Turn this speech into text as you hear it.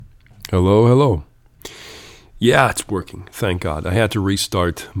Hello, hello. Yeah, it's working. Thank God. I had to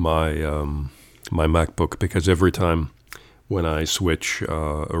restart my MacBook because every time when I switch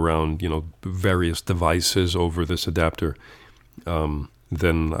around, various devices over this adapter, then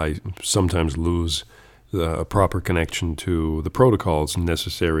I sometimes lose a proper connection to the protocols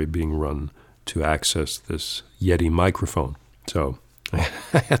necessary being run to access this Yeti microphone. So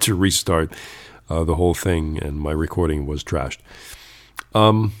I had to restart the whole thing, and my recording was trashed.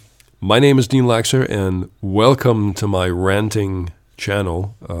 My name is Dean Laxer, and welcome to my ranting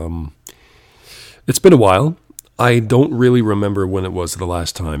channel. It's been a while. I don't really remember when it was the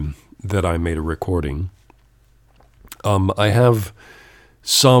last time that I made a recording. I have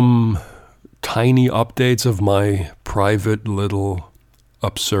some tiny updates of my private little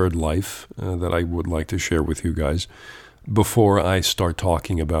absurd life that I would like to share with you guys before I start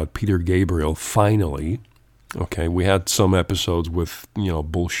talking about Peter Gabriel finally. Okay, we had some episodes with,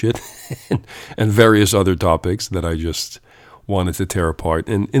 bullshit and various other topics that I just wanted to tear apart.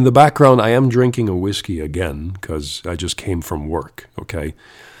 And in the background, I am drinking a whiskey again because I just came from work, okay?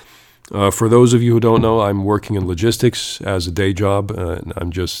 For those of you who don't know, I'm working in logistics as a day job. I'm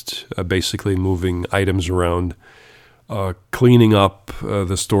just basically moving items around, cleaning up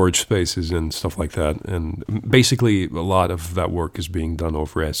the storage spaces and stuff like that. And basically, a lot of that work is being done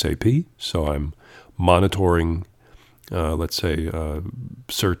over SAP, so I'm monitoring,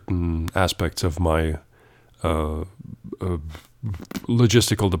 certain aspects of my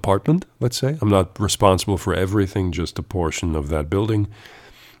logistical department, let's say. I'm not responsible for everything, just a portion of that building.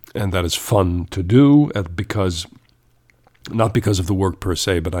 And that is fun to do because, not because of the work per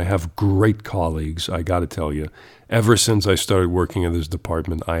se, but I have great colleagues, I got to tell you. Ever since I started working in this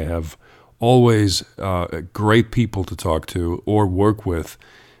department, I have always great people to talk to or work with,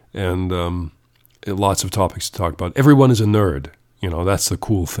 and lots of topics to talk about. Everyone is a nerd. That's the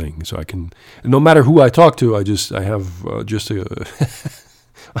cool thing. So no matter who I talk to, I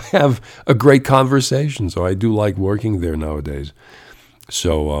have a great conversation. So I do like working there nowadays.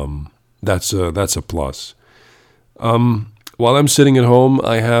 So that's a plus. While I'm sitting at home,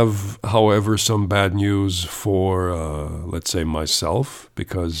 I have, however, some bad news for, myself,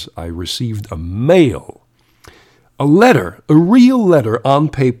 because I received a letter, a real letter on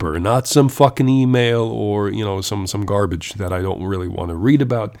paper, not some fucking email or, some garbage that I don't really want to read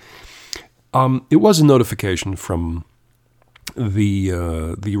about. It was a notification from the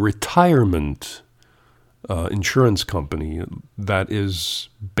retirement insurance company that is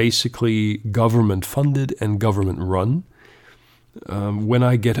basically government funded and government run. When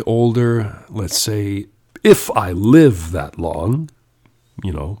I get older, let's say, if I live that long,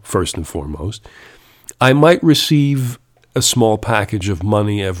 first and foremost, I might receive a small package of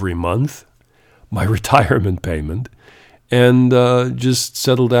money every month, my retirement payment, and just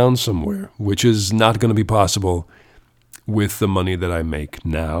settle down somewhere, which is not going to be possible with the money that I make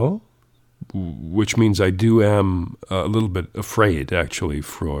now, which means I am a little bit afraid, actually,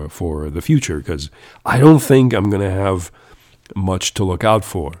 for the future, because I don't think I'm going to have much to look out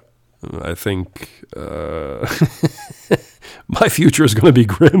for. I think my future is going to be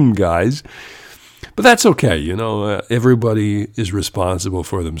grim, guys. But that's okay, everybody is responsible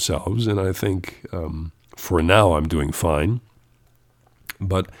for themselves, and I think for now I'm doing fine.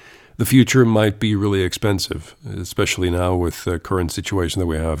 But the future might be really expensive, especially now with the current situation that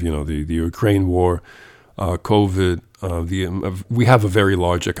we have, the Ukraine war, COVID, we have a very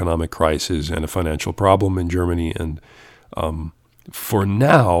large economic crisis and a financial problem in Germany, and for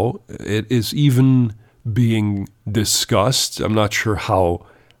now it is even being discussed. I'm not sure how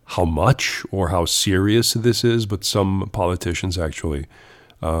much or how serious this is, but some politicians actually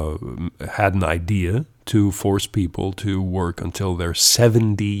had an idea to force people to work until they're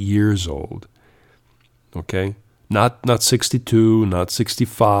 70 years old. Okay? Not 62, not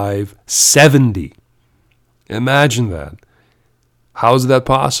 65, 70. Imagine that. How is that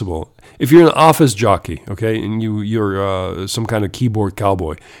possible? If you're an office jockey, okay, and you're some kind of keyboard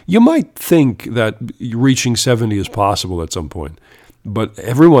cowboy, you might think that reaching 70 is possible at some point. But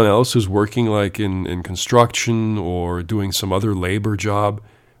everyone else who's working like in construction or doing some other labor job,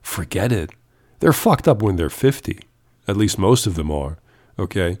 forget it. They're fucked up when they're 50. At least most of them are,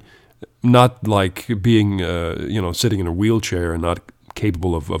 okay? Not like being, sitting in a wheelchair and not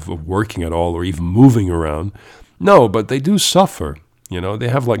capable of working at all or even moving around. No, but they do suffer. They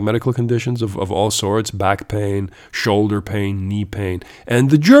have like medical conditions of all sorts, back pain, shoulder pain, knee pain. And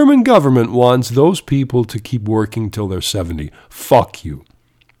the German government wants those people to keep working till they're 70. Fuck you.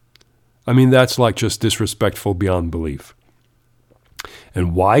 I mean, that's like just disrespectful beyond belief.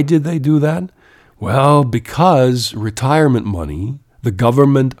 And why did they do that? Well, because retirement money the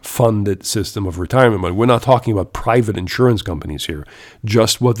government-funded system of retirement money. We're not talking about private insurance companies here,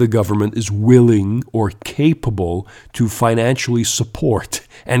 just what the government is willing or capable to financially support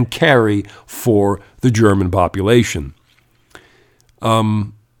and carry for the German population.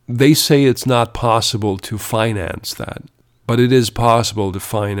 They say it's not possible to finance that, but it is possible to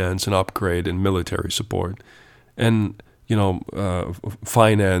finance an upgrade in military support and,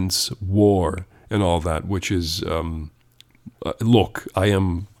 finance war and all that, which is, look, I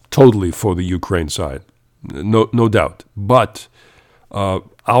am totally for the Ukraine side, no doubt. But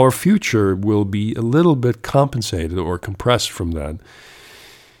our future will be a little bit compensated or compressed from that.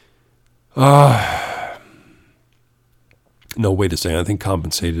 No, wait a second. I think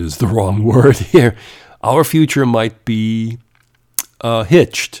compensated is the wrong word here. Our future might be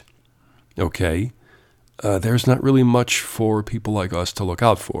hitched, okay? There's not really much for people like us to look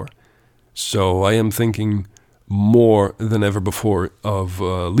out for. So I am thinking more than ever before of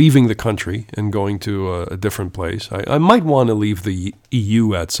leaving the country and going to a different place. I might want to leave the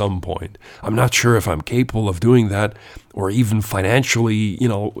EU at some point. I'm not sure if I'm capable of doing that or even financially,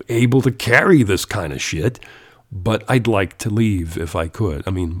 able to carry this kind of shit. But I'd like to leave if I could.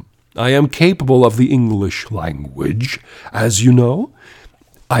 I mean, I am capable of the English language, as you know.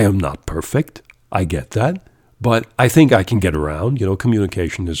 I am not perfect. I get that. But I think I can get around.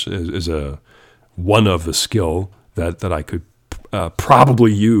 Communication is one of the skill that I could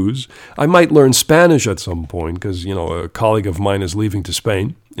probably use. I might learn Spanish at some point because, a colleague of mine is leaving to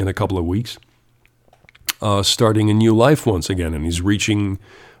Spain in a couple of weeks, starting a new life once again, and he's reaching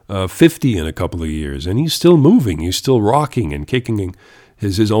 50 in a couple of years, and he's still moving, he's still rocking and kicking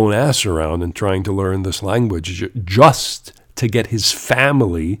his own ass around and trying to learn this language just to get his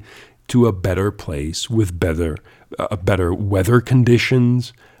family to a better place with better weather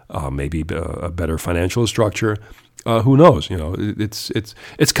conditions, maybe a better financial structure. Who knows?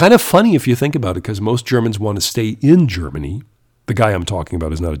 It's kind of funny if you think about it, because most Germans want to stay in Germany. The guy I'm talking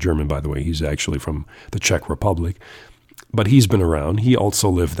about is not a German, by the way. He's actually from the Czech Republic. But he's been around. He also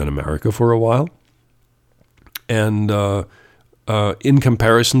lived in America for a while. And in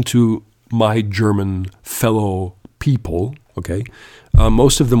comparison to my German fellow people, okay,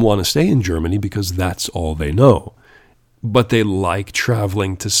 most of them want to stay in Germany because that's all they know. But they like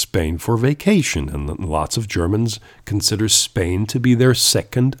traveling to Spain for vacation. And lots of Germans consider Spain to be their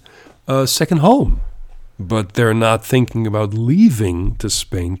second home. But they're not thinking about leaving to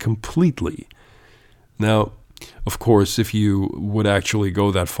Spain completely. Now, of course, if you would actually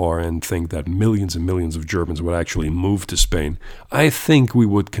go that far and think that millions and millions of Germans would actually move to Spain, I think we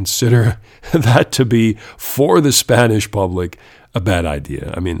would consider that to be, for the Spanish public, a bad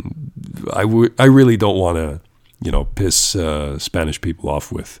idea. I mean, I really don't want to, piss Spanish people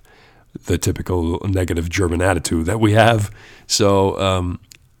off with the typical negative German attitude that we have. So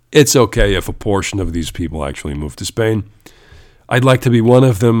it's okay if a portion of these people actually move to Spain. I'd like to be one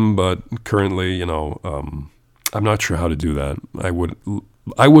of them, but currently, I'm not sure how to do that.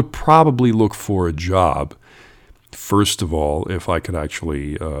 I would probably look for a job, first of all, if I could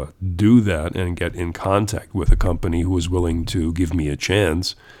actually do that and get in contact with a company who is willing to give me a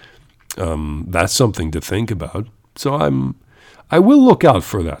chance. That's something to think about. So I will look out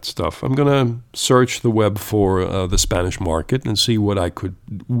for that stuff. I'm gonna search the web for the Spanish market and see what I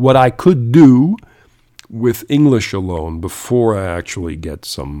could do with English alone before I actually get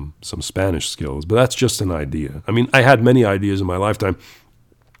some Spanish skills. But that's just an idea. I mean, I had many ideas in my lifetime.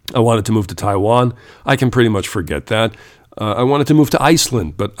 I wanted to move to Taiwan. I can pretty much forget that. I wanted to move to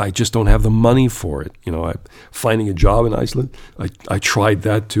Iceland, but I just don't have the money for it. Finding a job in Iceland, I tried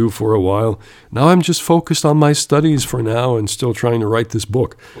that too for a while. Now I'm just focused on my studies for now and still trying to write this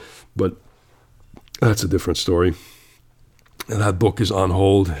book. But that's a different story. That book is on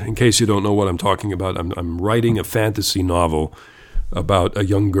hold. In case you don't know what I'm talking about, I'm writing a fantasy novel about a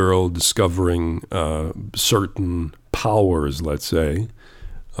young girl discovering certain powers, let's say,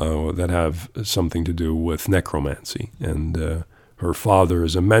 that have something to do with necromancy. And her father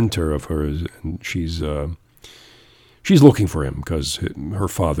is a mentor of hers, and she's looking for him because her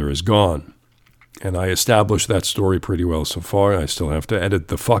father is gone. And I established that story pretty well so far. I still have to edit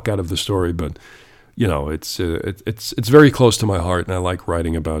the fuck out of the story, but it's very close to my heart, and I like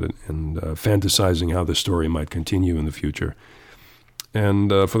writing about it and fantasizing how the story might continue in the future. And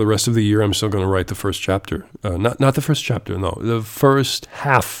for the rest of the year, I'm still going to write the first chapter. Not the first chapter, no, the first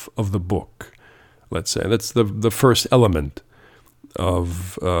half of the book. Let's say that's the first element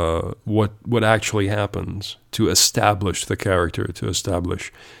of what actually happens to establish the character, to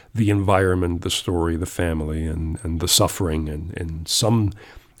establish the environment, the story, the family, and the suffering, and some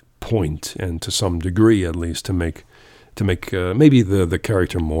point, and to some degree at least, to make to make maybe the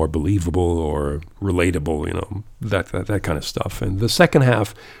character more believable or relatable, that kind of stuff. And the second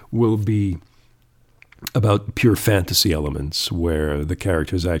half will be about pure fantasy elements, where the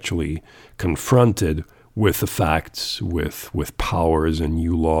character is actually confronted with the facts, with powers and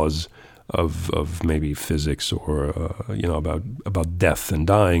new laws of maybe physics or about death and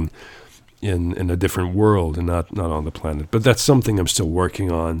dying in a different world and not on the planet. But that's something I'm still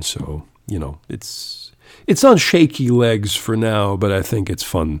working on. So it's on shaky legs for now, but I think it's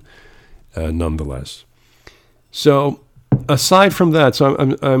fun nonetheless. So aside from that,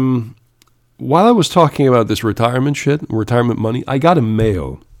 I'm while I was talking about this retirement money, I got a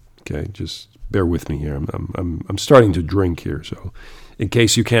mail. Okay, just bear with me here. I'm starting to drink here, so in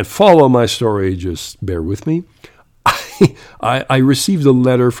case you can't follow my story, just bear with me. I received a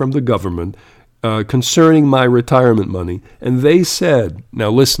letter from the government concerning my retirement money, and they said,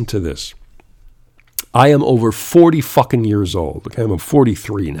 now listen to this. I am over 40 fucking years old. Okay, I'm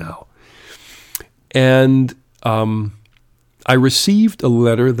 43 now. And I received a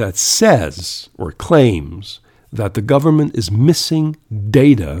letter that says or claims that the government is missing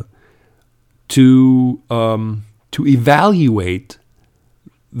data to evaluate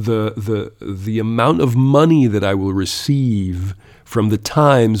the amount of money that I will receive from the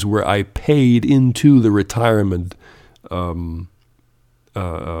times where I paid into the retirement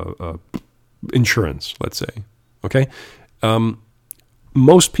insurance, let's say. Okay?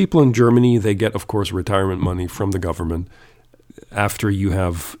 Most people in Germany, they get, of course, retirement money from the government after you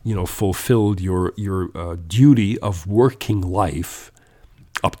have, fulfilled your duty of working life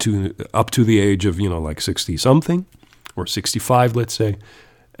up to the age of, like 60 something or 65, let's say.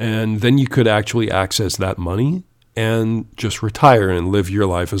 And then you could actually access that money and just retire and live your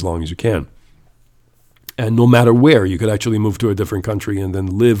life as long as you can. And no matter where, you could actually move to a different country and then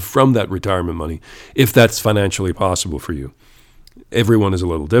live from that retirement money, if that's financially possible for you. Everyone is a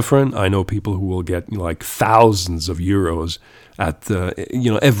little different. I know people who will get like thousands of euros at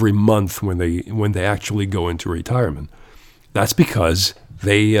every month when they actually go into retirement. That's because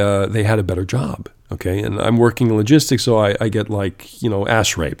they had a better job. Okay, and I'm working in logistics, so I get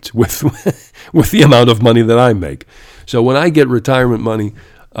ass raped with with the amount of money that I make. So when I get retirement money,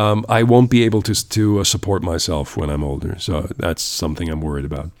 I won't be able to support myself when I'm older. So that's something I'm worried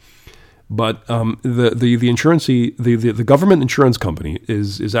about. But the government insurance company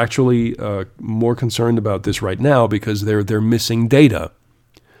is actually more concerned about this right now because they're missing data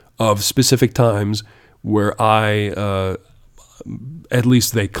of specific times where I, at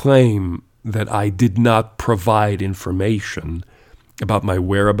least they claim that I did not provide information about my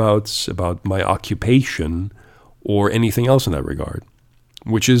whereabouts, about my occupation, or anything else in that regard,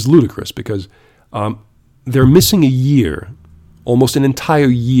 which is ludicrous because they're missing a year, almost an entire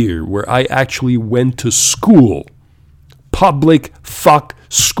year, where I actually went to school, public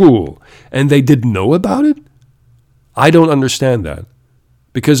school, and they didn't know about it? I don't understand that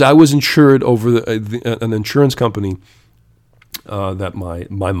because I was insured over an insurance company that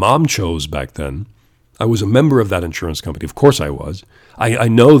my mom chose back then. I was a member of that insurance company. Of course I was. I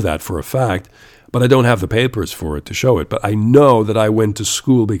know that for a fact, but I don't have the papers for it to show it. But I know that I went to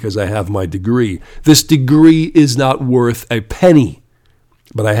school because I have my degree. This degree is not worth a penny,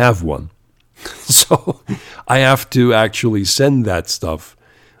 but I have one. So I have to actually send that stuff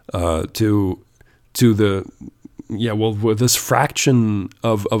to this fraction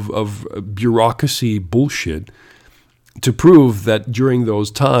of bureaucracy bullshit to prove that during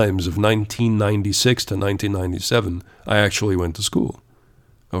those times of 1996 to 1997, I actually went to school.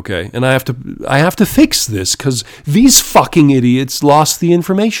 Okay, and I have to fix this because these fucking idiots lost the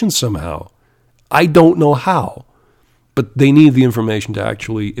information somehow. I don't know how, but they need the information to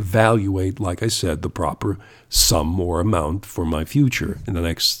actually evaluate, like I said, the proper sum or amount for my future in the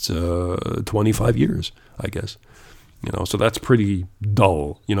next 25 years, I guess. So that's pretty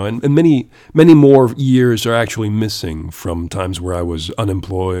dull, and many more years are actually missing from times where I was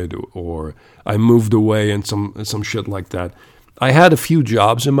unemployed or I moved away and some shit like that. I had a few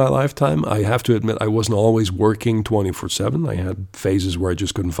jobs in my lifetime. I have to admit I wasn't always working 24/7. I had phases where I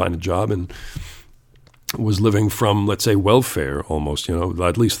just couldn't find a job and was living from, let's say, welfare almost,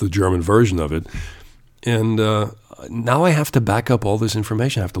 at least the German version of it. And now I have to back up all this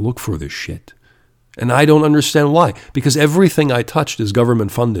information. I have to look for this shit. And I don't understand why, because everything I touched is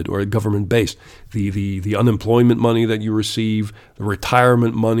government funded or government based. The unemployment money that you receive, the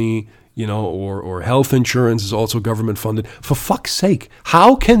retirement money, or health insurance is also government funded. For fuck's sake,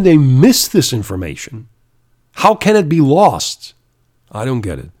 how can they miss this information? How can it be lost? I don't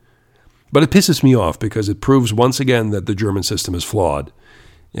get it. But it pisses me off because it proves once again that the German system is flawed.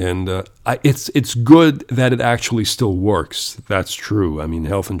 And it's good that it actually still works. That's true. I mean,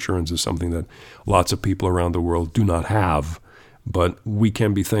 health insurance is something that lots of people around the world do not have. But we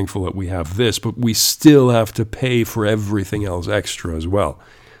can be thankful that we have this. But we still have to pay for everything else extra as well,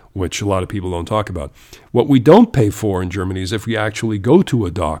 which a lot of people don't talk about. What we don't pay for in Germany is if we actually go to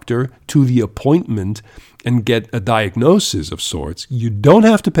a doctor, to the appointment, and get a diagnosis of sorts. You don't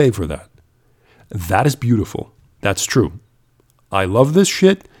have to pay for that. That is beautiful. That's true. I love this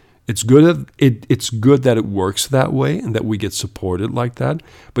shit. It's good. It's good that it works that way and that we get supported like that.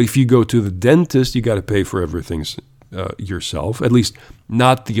 But if you go to the dentist, you got to pay for everything yourself. At least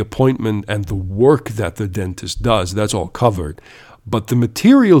not the appointment and the work that the dentist does. That's all covered. But the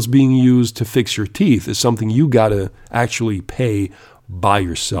materials being used to fix your teeth is something you got to actually pay by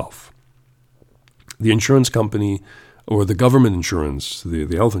yourself. The insurance company or the government insurance, the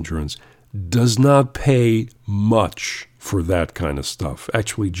health insurance, does not pay much for that kind of stuff.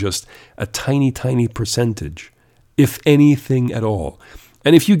 Actually, just a tiny, tiny percentage, if anything at all.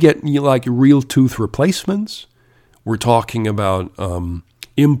 And if you get like real tooth replacements, we're talking about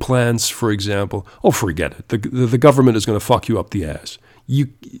implants, for example. Oh, forget it. The government is going to fuck you up the ass.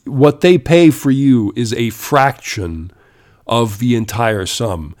 What they pay for you is a fraction of the entire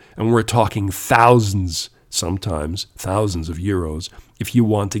sum. And we're talking thousands, sometimes thousands of euros if you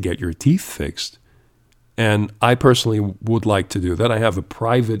want to get your teeth fixed. And I personally would like to do that. I have a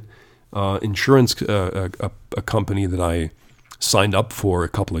private insurance a company that I signed up for a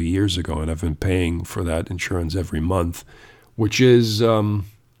couple of years ago, and I've been paying for that insurance every month, which is,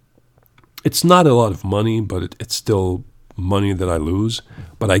 it's not a lot of money, but it's still money that I lose.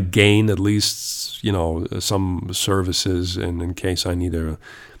 But I gain at least, some services, and in case I need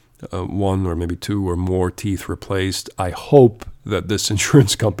one or maybe two or more teeth replaced, I hope that this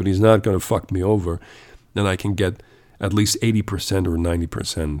insurance company is not going to fuck me over, and I can get at least 80% or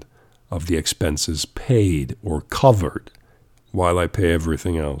 90% of the expenses paid or covered while I pay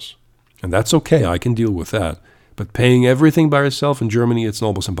everything else. And that's okay, I can deal with that. But paying everything by yourself in Germany, it's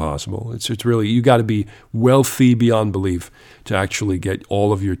almost impossible. It's really, you got to be wealthy beyond belief to actually get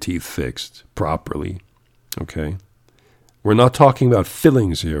all of your teeth fixed properly, okay? We're not talking about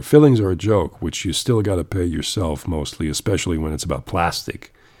fillings here. Fillings are a joke, which you still got to pay yourself mostly, especially when it's about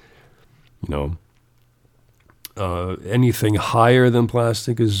plastic. Anything higher than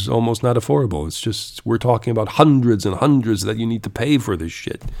plastic is almost not affordable. It's just, we're talking about hundreds and hundreds that you need to pay for this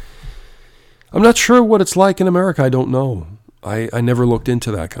shit. I'm not sure what it's like in America. I don't know. I never looked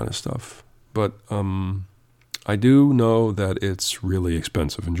into that kind of stuff. But I do know that it's really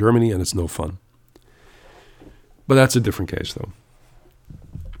expensive in Germany, and it's no fun. But that's a different case, though.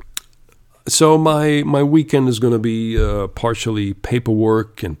 So my weekend is going to be partially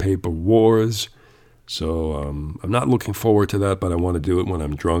paperwork and paper wars. So I'm not looking forward to that, but I want to do it when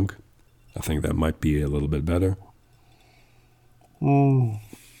I'm drunk. I think that might be a little bit better.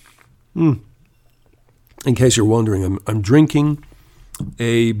 In case you're wondering, I'm drinking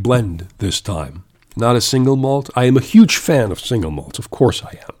a blend this time, not a single malt. I am a huge fan of single malts. Of course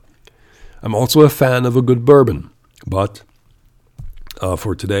I am. I'm also a fan of a good bourbon, but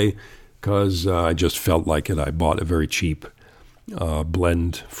for today, because I just felt like it, I bought a very cheap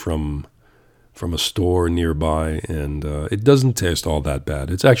blend from a store nearby, and it doesn't taste all that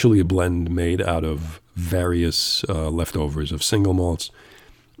bad. It's actually a blend made out of various leftovers of single malts,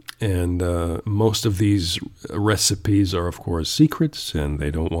 and most of these recipes are, of course, secrets, and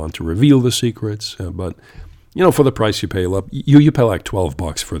they don't want to reveal the secrets, but for the price you pay, you pay like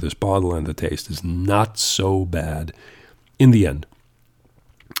 $12 for this bottle, and the taste is not so bad in the end.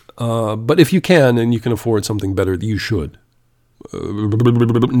 But if you can, and you can afford something better, you should.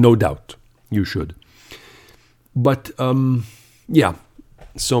 No doubt. You should. But, yeah,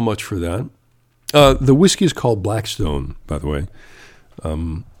 so much for that. The whiskey is called Blackstone, by the way.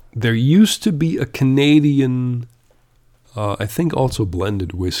 There used to be a Canadian, I think also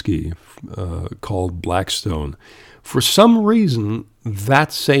blended whiskey, called Blackstone. For some reason,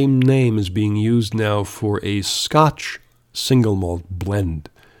 that same name is being used now for a Scotch single malt blend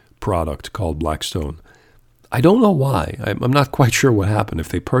product called Blackstone. I don't know why. I'm not quite sure what happened. If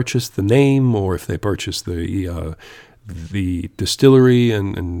they purchased the name or if they purchased the distillery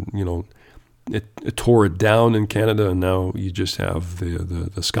and it tore it down in Canada and now you just have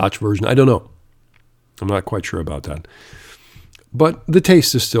the Scotch version. I don't know. I'm not quite sure about that. But the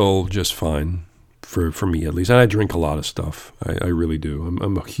taste is still just fine for me at least. And I drink a lot of stuff. I really do.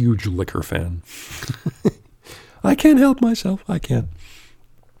 I'm a huge liquor fan. I can't help myself. I can't.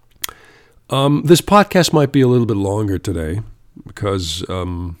 This podcast might be a little bit longer today because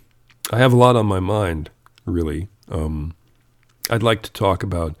I have a lot on my mind, really. I'd like to talk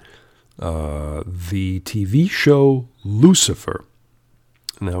about the TV show Lucifer.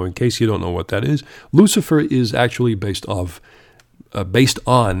 Now, in case you don't know what that is, Lucifer is actually based on a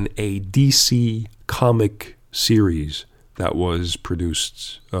DC comic series that was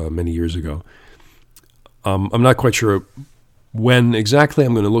produced many years ago. I'm not quite sure when exactly.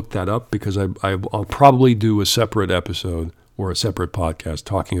 I'm going to look that up because I'll probably do a separate episode or a separate podcast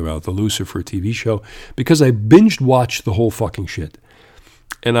talking about the Lucifer TV show, because I binged watched the whole fucking shit.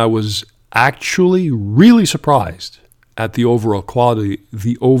 And I was actually really surprised at the overall quality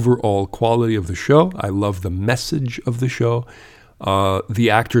of the show. I love the message of the show. The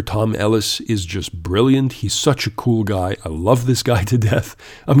actor Tom Ellis is just brilliant. He's such a cool guy. I love this guy to death.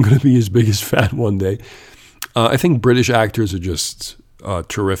 I'm going to be his biggest fan one day. I think British actors are just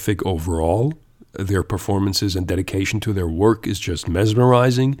terrific overall. Their performances and dedication to their work is just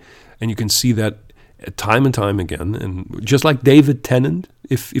mesmerizing. And you can see that time and time again. And just like David Tennant,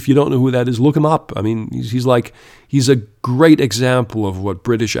 if you don't know who that is, look him up. I mean, he's a great example of what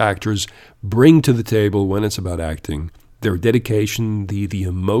British actors bring to the table when it's about acting. Their dedication, the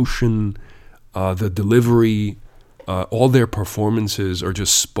emotion, the delivery, all their performances are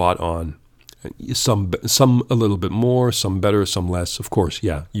just spot on. Some a little bit more, some better, some less. Of course,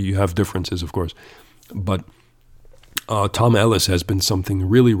 yeah, you have differences, of course. But Tom Ellis has been something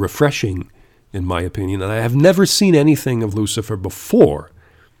really refreshing, in my opinion. And I have never seen anything of Lucifer before.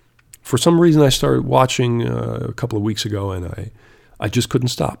 For some reason, I started watching a couple of weeks ago, and I just couldn't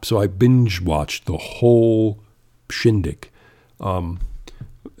stop. So I binge watched the whole shindig.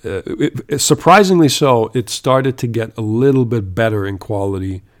 Surprisingly so, it started to get a little bit better in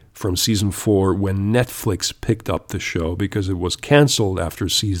quality from season 4 when Netflix picked up the show, because it was canceled after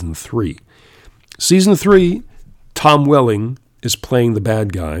season 3. Season 3, Tom Welling is playing the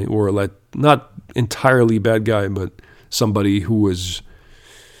bad guy, or not entirely bad guy, but somebody who was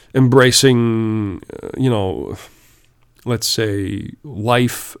embracing, let's say,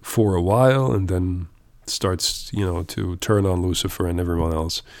 life for a while, and then starts, to turn on Lucifer and everyone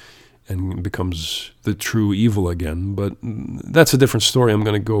else, and becomes the true evil again. But that's a different story. I'm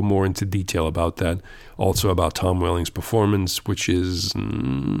going to go more into detail about that. Also about Tom Welling's performance, which is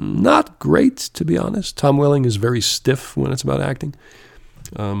not great, to be honest. Tom Welling is very stiff when it's about acting.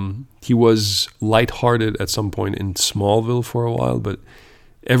 He was lighthearted at some point in Smallville for a while, but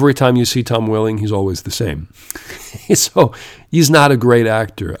every time you see Tom Welling, he's always the same. So he's not a great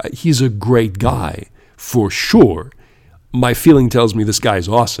actor. He's a great guy, for sure. My feeling tells me this guy is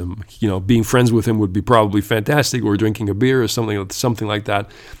awesome. Being friends with him would be probably fantastic, or drinking a beer or something like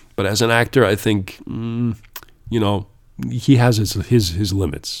that. But as an actor, I think, he has his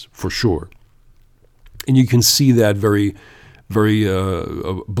limits, for sure. And you can see that very, very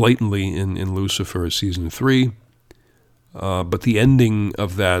blatantly in Lucifer season 3. But the ending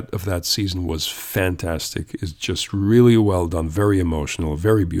of that season was fantastic. It's just really well done, very emotional,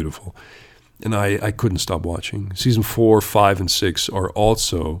 very beautiful. And I couldn't stop watching. Season 4, 5, and 6 are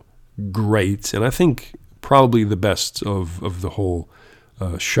also great, and I think probably the best of the whole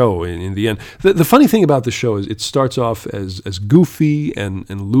show in the end. The funny thing about the show is it starts off as goofy and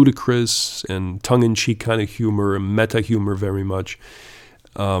ludicrous and tongue-in-cheek kind of humor, and meta-humor very much,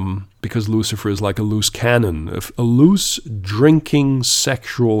 because Lucifer is like a loose cannon, a loose drinking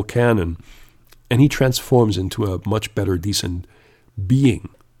sexual cannon, and he transforms into a much better, decent being.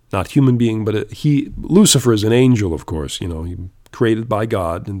 Not human being, but Lucifer is an angel, of course. He created by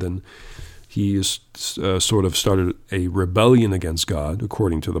God, and then he is, sort of started a rebellion against God,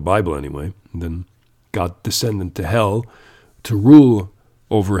 according to the Bible anyway. And then God descended to hell to rule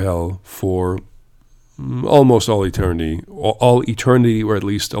over hell for almost all eternity, or at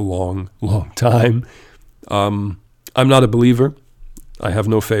least a long, long time. I'm not a believer. I have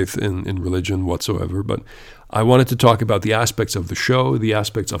no faith in religion whatsoever, but I wanted to talk about the aspects of the show, the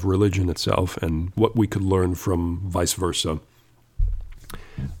aspects of religion itself, and what we could learn from vice versa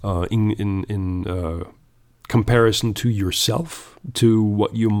in comparison to yourself, to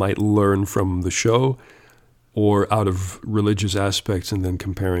what you might learn from the show or out of religious aspects, and then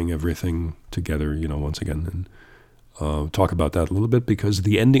comparing everything together, once again, and talk about that a little bit, because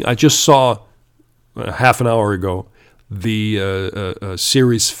the ending, I just saw half an hour ago, the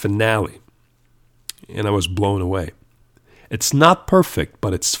series finale, and I was blown away. It's not perfect,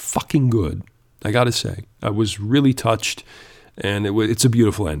 but it's fucking good, I gotta say. I was really touched, and it's a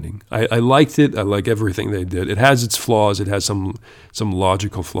beautiful ending. I liked it. I like everything they did. It has its flaws. It has some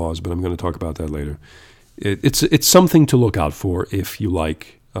logical flaws, but I'm going to talk about that later. It's something to look out for if you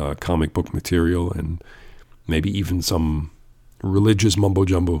like comic book material, and maybe even some religious mumbo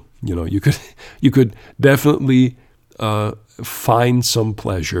jumbo. You could definitely find some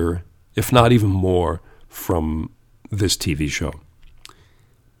pleasure, if not even more, from this TV show.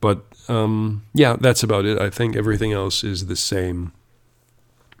 But yeah, that's about it. I think everything else is the same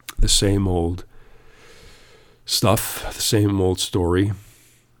old stuff, the same old story.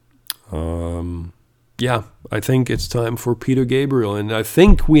 Yeah, I think it's time for Peter Gabriel, and I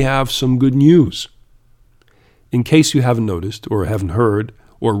think we have some good news. In case you haven't noticed or haven't heard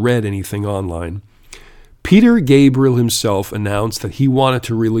or read anything online, Peter Gabriel himself announced that he wanted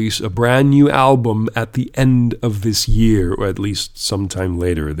to release a brand new album at the end of this year, or at least sometime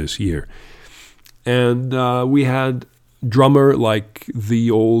later this year. And we had drummer like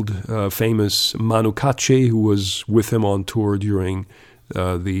the old famous Manu Katché, who was with him on tour during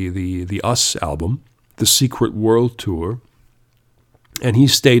the Us album, the Secret World Tour. And he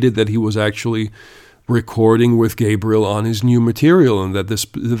stated that he was actually recording with Gabriel on his new material, and that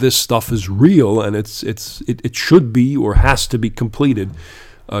this stuff is real, and it should be or has to be completed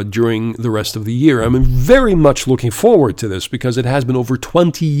during the rest of the year. I'm very much looking forward to this, because it has been over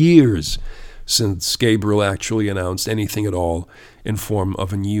 20 years since Gabriel actually announced anything at all in form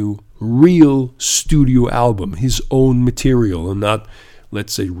of a new real studio album, his own material, and not,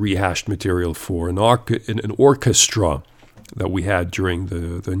 let's say, rehashed material for an orchestra that we had during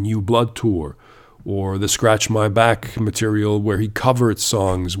the New Blood tour, or the Scratch My Back material where he covered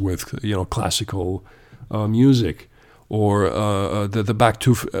songs with classical music, or the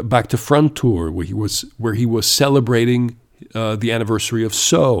Back to Front tour where he was celebrating the anniversary of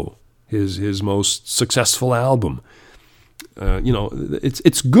So, his most successful album.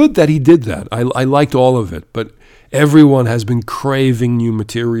 It's good that he did that. I liked all of it, but everyone has been craving new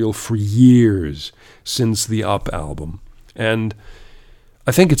material for years since the Up album, and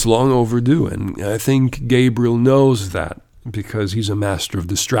I think it's long overdue, and I think Gabriel knows that, because he's a master of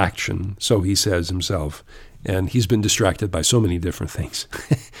distraction, so he says himself, and he's been distracted by so many different things.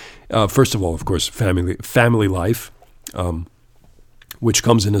 First of all, of course, family life, which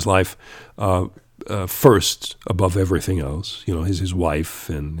comes in his life first above everything else. His wife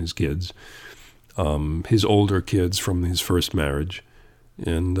and his kids, his older kids from his first marriage.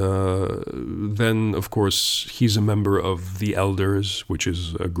 And then, of course, he's a member of the Elders, which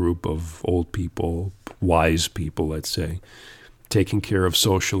is a group of old people, wise people, let's say, taking care of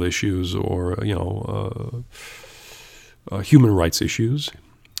social issues or, human rights issues.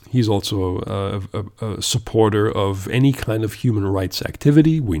 He's also a supporter of any kind of human rights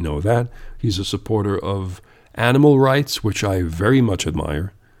activity. We know that. He's a supporter of animal rights, which I very much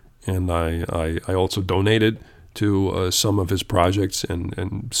admire. And I also donated to some of his projects,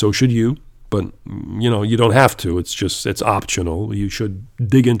 and so should you. But, you don't have to. It's optional. You should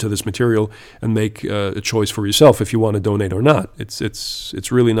dig into this material and make a choice for yourself if you want to donate or not.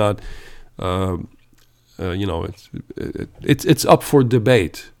 It's really not, it's up for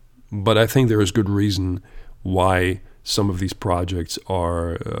debate. But I think there is good reason why some of these projects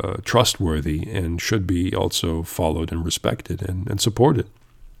are trustworthy and should be also followed and respected and supported.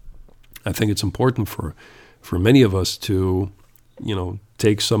 I think it's important for many of us to,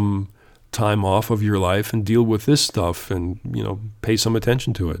 take some time off of your life and deal with this stuff and, pay some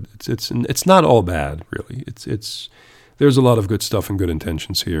attention to it. It's not all bad, really. There's a lot of good stuff and good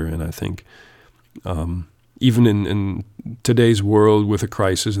intentions here, and I think even in today's world with the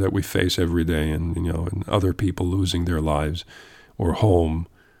crisis that we face every day, and and other people losing their lives or home,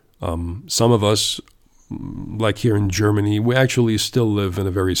 some of us, like here in Germany, we actually still live in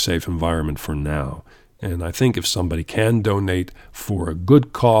a very safe environment for now. And I think if somebody can donate for a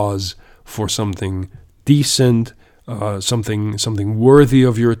good cause, for something decent, something worthy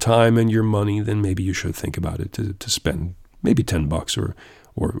of your time and your money, then maybe you should think about it to spend maybe $10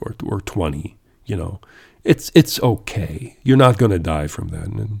 or 20. It's okay. You're not going to die from that,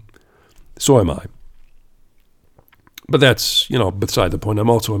 and so am I. But that's beside the point. I'm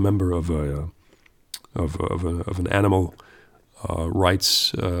also a member of an animal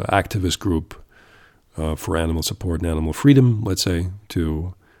rights activist group for animal support and animal freedom, let's say,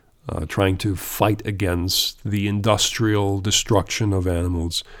 to trying to fight against the industrial destruction of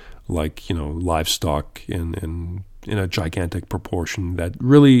animals, like livestock in a gigantic proportion that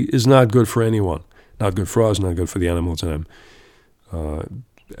really is not good for anyone, not good for us, not good for the animals. And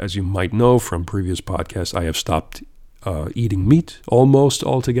as you might know from previous podcasts, I have stopped eating meat almost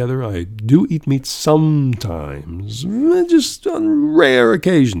altogether. I do eat meat sometimes, just on rare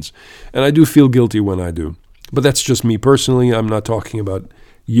occasions, and I do feel guilty when I do. But that's just me personally. I'm not talking about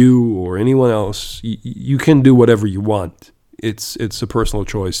you or anyone else. You can do whatever you want. It's a personal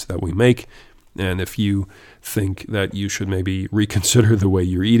choice that we make, and if you think that you should maybe reconsider the way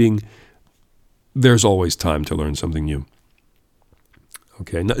you're eating, there's always time to learn something new.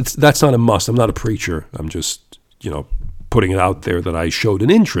 Okay, that's not a must. I'm not a preacher. I'm just, putting it out there that I showed an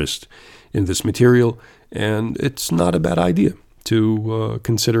interest in this material, and it's not a bad idea to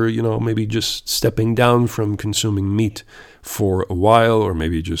consider, maybe just stepping down from consuming meat for a while, or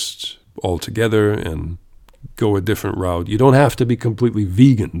maybe just altogether and go a different route. You don't have to be completely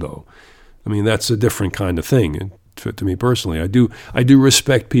vegan, though. I mean, that's a different kind of thing. To me personally, I do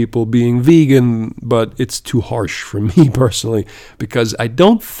respect people being vegan, but it's too harsh for me personally, because I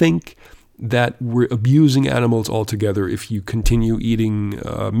don't think that we're abusing animals altogether if you continue eating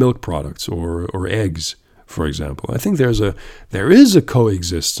milk products or eggs, for example. I think there is a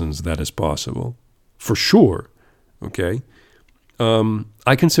coexistence that is possible, for sure. Okay,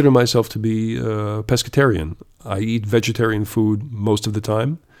 I consider myself to be a pescatarian. I eat vegetarian food most of the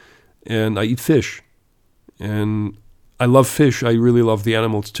time, and I eat fish. And I love fish. I really love the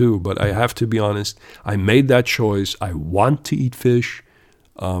animals too. But I have to be honest, I made that choice. I want to eat fish.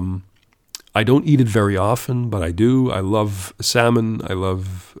 I don't eat it very often, but I do. I love salmon. I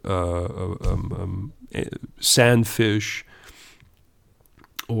love sandfish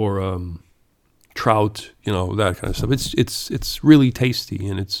or trout. That kind of stuff. It's really tasty,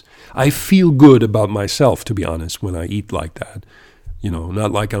 and I feel good about myself, to be honest, when I eat like that.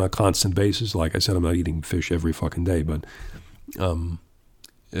 Not like on a constant basis. Like I said, I'm not eating fish every fucking day, but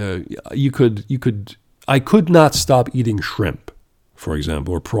I could not stop eating shrimp, for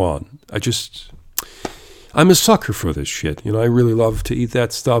example, or prawn. I'm a sucker for this shit. I really love to eat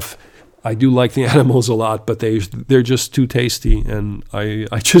that stuff. I do like the animals a lot, but they're just too tasty, and I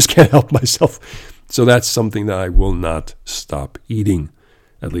just can't help myself. So that's something that I will not stop eating.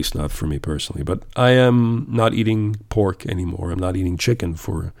 At least not for me personally. But I am not eating pork anymore. I'm not eating chicken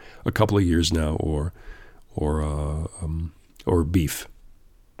for a couple of years now, or beef.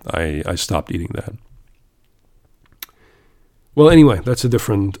 I stopped eating that. Well, anyway, that's a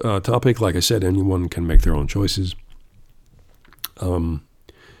different topic. Like I said, anyone can make their own choices. When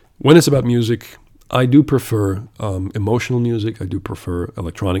it's about music, I do prefer emotional music. I do prefer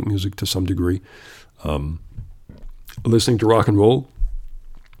electronic music to some degree. Listening to rock and roll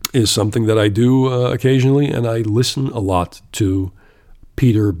is something that I do occasionally, and I listen a lot to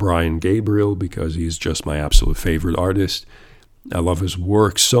Peter Brian Gabriel because he's just my absolute favorite artist. I love his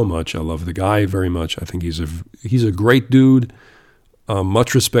work so much. I love the guy very much. I think he's a great dude.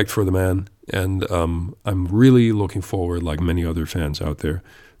 Much respect for the man, and I'm really looking forward, like many other fans out there,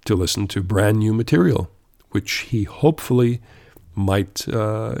 to listen to brand new material, which he hopefully might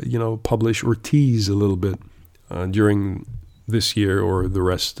publish or tease a little bit during this year or the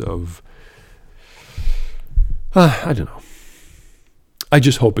rest of, I don't know. I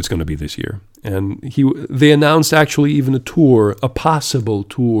just hope it's going to be this year. And they announced actually even a possible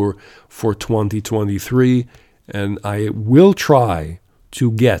tour for 2023, and I will try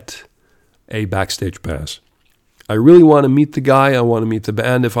to get a backstage pass. I really want to meet the guy. I want to meet the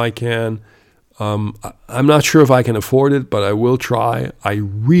band if I can. I'm not sure if I can afford it, but I will try. I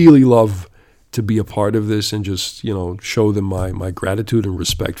really love to be a part of this and just, show them my gratitude and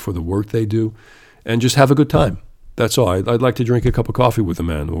respect for the work they do and just have a good time. That's all. I'd like to drink a cup of coffee with a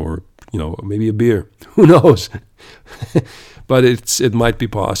man or, maybe a beer. Who knows? But it might be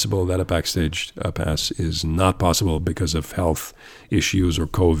possible that a backstage pass is not possible because of health issues or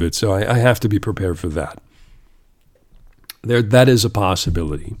COVID. So I have to be prepared for that. That is a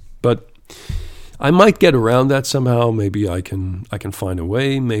possibility. But I might get around that somehow. Maybe I can find a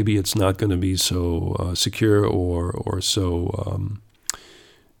way. Maybe it's not going to be so secure or so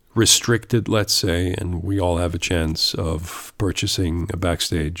restricted, let's say, and we all have a chance of purchasing a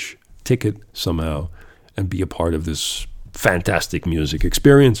backstage ticket somehow and be a part of this fantastic music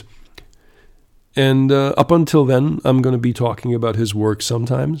experience. And up until then, I'm going to be talking about his work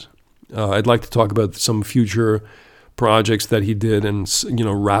sometimes. I'd like to talk about some future projects that he did and,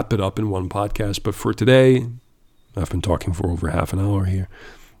 wrap it up in one podcast. But for today, I've been talking for over half an hour here.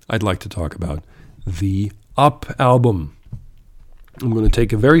 I'd like to talk about the Up album. I'm going to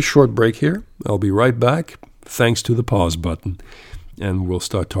take a very short break here. I'll be right back, thanks to the pause button. And we'll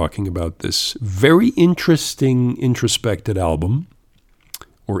start talking about this very interesting introspected album,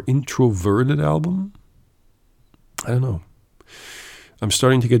 or introverted album. I don't know. I'm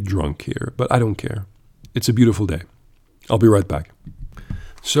starting to get drunk here, but I don't care. It's a beautiful day. I'll be right back.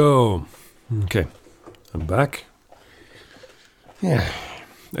 So, okay, I'm back. Yeah,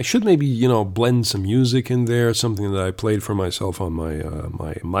 I should maybe, blend some music in there, something that I played for myself on my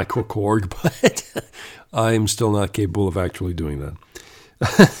microKORG, but I'm still not capable of actually doing that.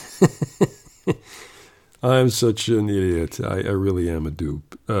 I'm such an idiot. I really am a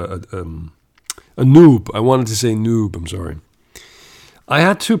dupe. A noob. I wanted to say noob. I'm sorry. I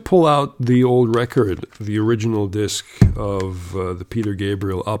had to pull out the old record, the original disc of the Peter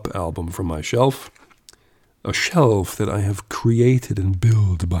Gabriel Up album from my shelf. A shelf that I have created and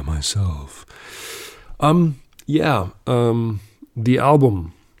built by myself. The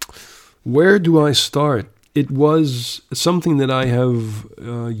album. Where do I start? It was something that I have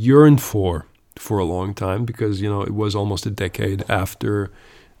yearned for a long time because, it was almost a decade after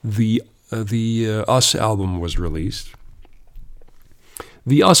the Us album was released.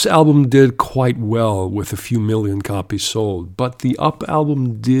 The Us album did quite well with a few million copies sold, but the Up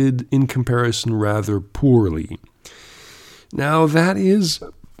album did, in comparison, rather poorly. Now, that is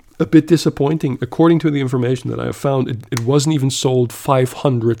a bit disappointing. According to the information that I have found, it wasn't even sold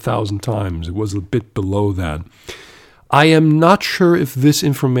 500,000 times. It was a bit below that. I am not sure if this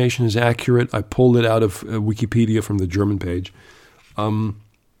information is accurate. I pulled it out of Wikipedia from the German page. I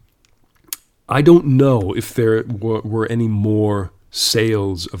don't know if there were any more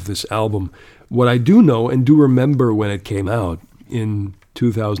sales of this album. What I do know and do remember when it came out in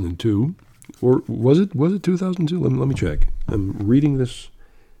 2002, or was it 2002? Let me check. I'm reading this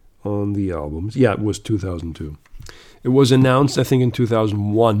on the albums. Yeah, it was 2002. It was announced, I think, in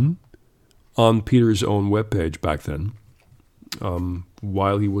 2001 on Peter's own webpage back then,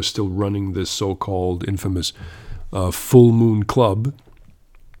 while he was still running this so-called infamous Full Moon Club.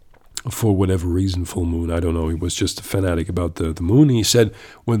 For whatever reason, full moon, I don't know. He was just a fanatic about the moon. He said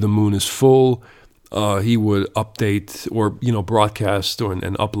when the moon is full, he would update or broadcast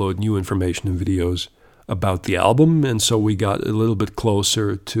and upload new information and videos about the album. And so we got a little bit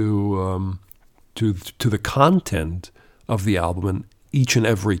closer to the content of the album and each and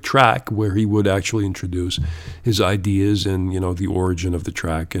every track, where he would actually introduce his ideas and the origin of the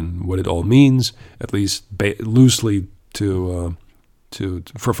track and what it all means, at least loosely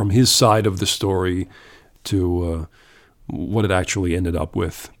from his side of the story to what it actually ended up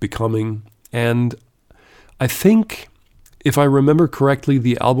with becoming. And I think, if I remember correctly,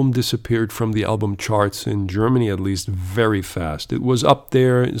 the album disappeared from the album charts in Germany, at least, very fast. It was up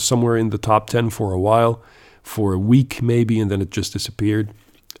there somewhere in the top 10 for a while, for a week maybe, and then it just disappeared.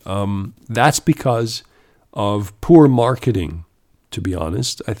 That's because of poor marketing, to be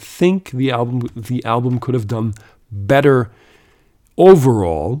honest. I think the album could have done better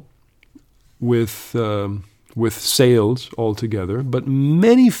overall with sales altogether, but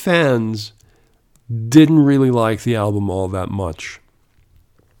many fans didn't really like the album all that much.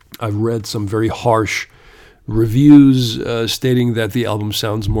 I've read some very harsh reviews stating that the album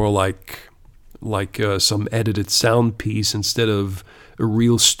sounds more like some edited sound piece instead of a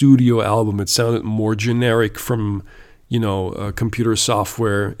real studio album. It sounded more generic from computer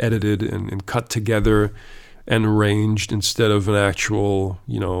software edited and cut together and arranged instead of an actual,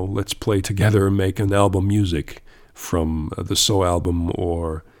 let's play together and make an album music from the So album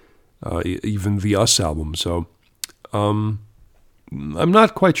or even the Us album. So I'm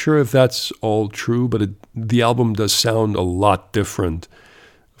not quite sure if that's all true, but the album does sound a lot different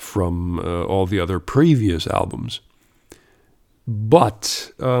from all the other previous albums.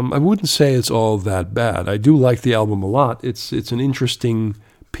 But I wouldn't say it's all that bad. I do like the album a lot. It's an interesting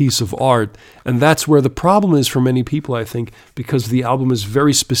piece of art, and that's where the problem is for many people, I think, because the album is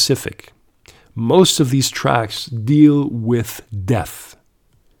very specific. Most of these tracks deal with death,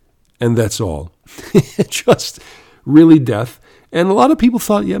 and that's all. Just really death. And a lot of people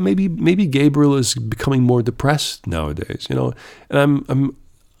thought, maybe Gabriel is becoming more depressed nowadays, And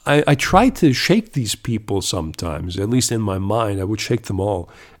I try to shake these people sometimes, at least in my mind. I would shake them all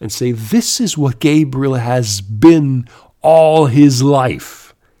and say, this is what Gabriel has been all his life.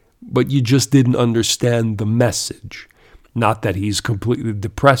 But you just didn't understand the message. Not that he's completely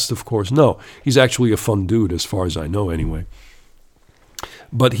depressed, of course. No, he's actually a fun dude, as far as I know anyway.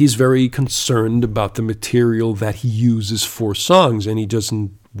 But he's very concerned about the material that he uses for songs, and he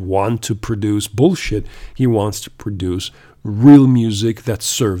doesn't want to produce bullshit. He wants to produce real music that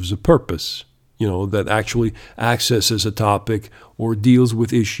serves a purpose, that actually accesses a topic or deals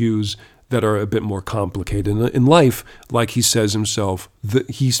with issues that are a bit more complicated in life. Like he says himself,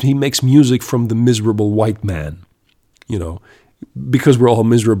 he makes music from the miserable white man, because we're all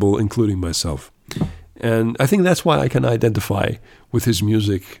miserable, including myself. And I think that's why I can identify with his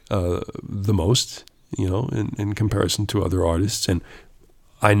music the most, in comparison to other artists. And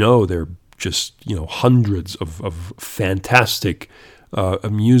I know there are just, hundreds of fantastic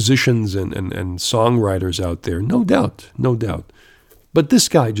musicians and songwriters out there, no doubt. But this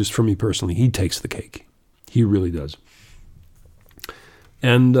guy, just for me personally, he takes the cake. He really does.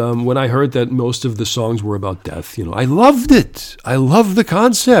 And when I heard that most of the songs were about death, I loved it. I loved the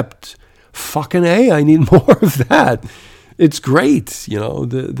concept. fucking A, I need more of that. It's great,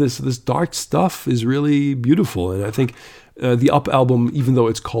 this dark stuff is really beautiful. And I think the Up album, even though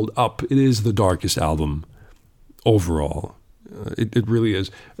it's called Up, it is the darkest album overall. It really is.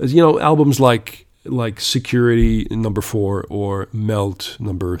 As albums like Security #4 or Melt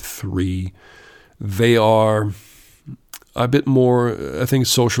 #3, they are a bit more, I think,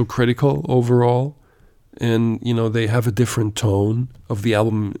 social critical overall. And, they have a different tone of the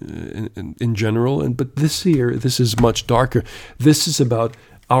album in general. But this is much darker. This is about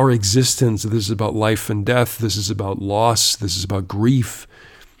our existence. This is about life and death. This is about loss. This is about grief.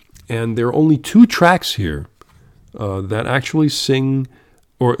 And there are only 2 tracks here that actually sing,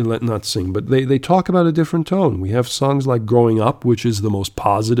 or not sing, but they talk about a different tone. We have songs like Growing Up, which is the most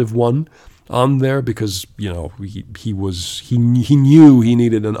positive one on there because, he knew he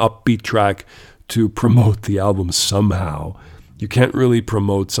needed an upbeat track to promote the album somehow. You can't really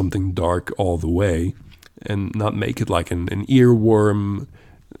promote something dark all the way and not make it like an earworm.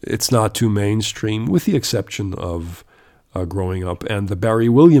 It's not too mainstream, with the exception of Growing Up and the Barry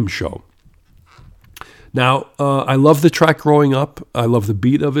Williams Show. Now, I love the track Growing Up. I love the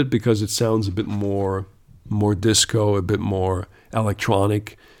beat of it because it sounds a bit more disco, a bit more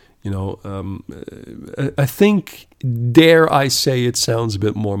electronic. I think, dare I say, it sounds a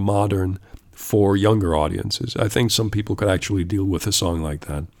bit more modern for younger audiences. I think some people could actually deal with a song like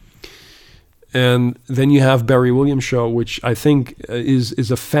that. And then you have Barry Williams Show, which I think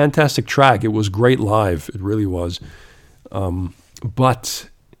is a fantastic track. It was great live. It really was. But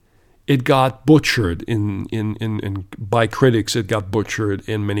it got butchered by critics. It got butchered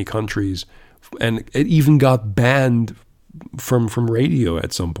in many countries. And it even got banned from radio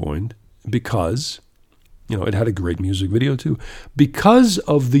at some point because it had a great music video too. Because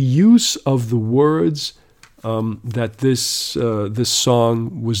of the use of the words that this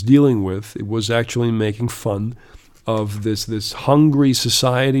song was dealing with, it was actually making fun of this hungry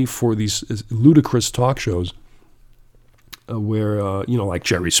society for these ludicrous talk shows, where like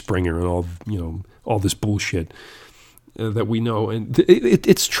Jerry Springer and all this bullshit that we know, and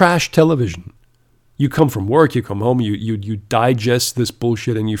it's trash television. You come from work, you come home, you digest this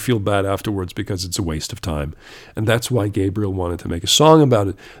bullshit, and you feel bad afterwards because it's a waste of time. And that's why Gabriel wanted to make a song about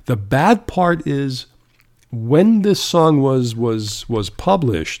it. The bad part is, when this song was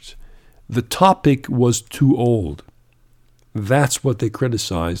published, the topic was too old. That's what they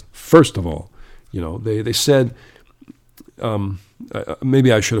criticized. First of all, they said,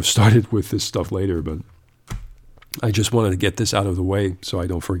 maybe I should have started with this stuff later, but I just wanted to get this out of the way so I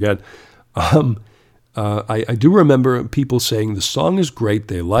don't forget. I do remember people saying the song is great,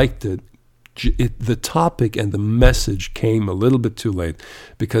 they liked it. The topic and the message came a little bit too late,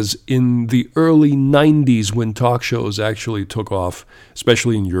 because in the early 90s, when talk shows actually took off,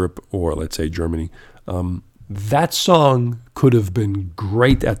 especially in Europe or let's say Germany, that song could have been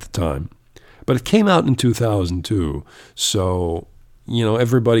great at the time. But it came out in 2002, so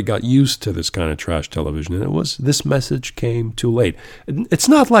everybody got used to this kind of trash television, and this message came too late. It's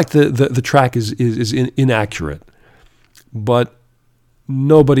not like the track is inaccurate, but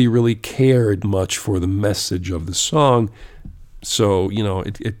nobody really cared much for the message of the song, so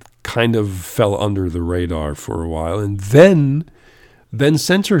it kind of fell under the radar for a while, and then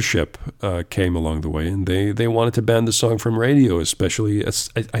censorship came along the way, and they wanted to ban the song from radio, especially,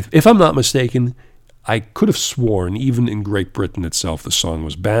 if I'm not mistaken, I could have sworn even in Great Britain itself the song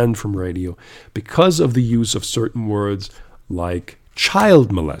was banned from radio because of the use of certain words like child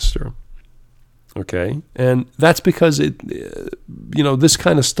molester. Okay? And that's because this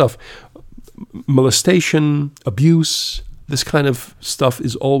kind of stuff, molestation, abuse, this kind of stuff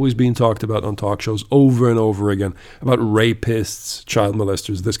is always being talked about on talk shows over and over again, about rapists, child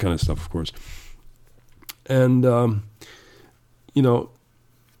molesters, this kind of stuff, of course. And,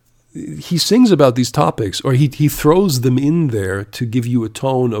 he sings about these topics, or he throws them in there to give you a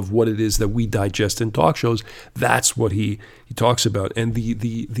tone of what it is that we digest in talk shows. That's what he talks about. And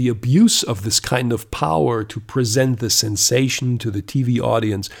the abuse of this kind of power to present the sensation to the TV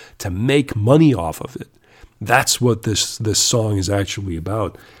audience, to make money off of it. That's what this song is actually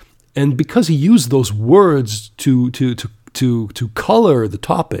about. And because he used those words to color the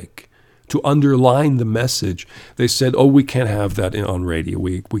topic, to underline the message, they said, we can't have that on radio.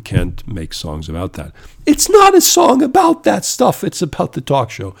 We can't make songs about that. It's not a song about that stuff. It's about the talk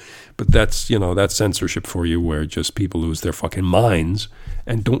show. But that's censorship for you, where just people lose their fucking minds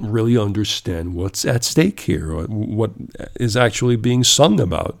and don't really understand what's at stake here, or what is actually being sung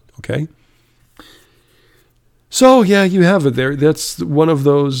about, okay? So, yeah, you have it there. That's one of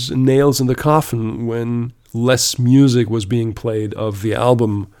those nails in the coffin when less music was being played of the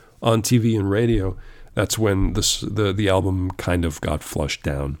album on TV and radio, that's when the album kind of got flushed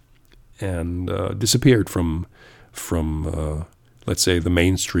down and disappeared from let's say, the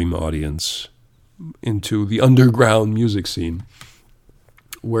mainstream audience into the underground music scene,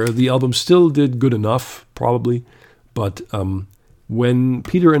 where the album still did good enough, probably, but when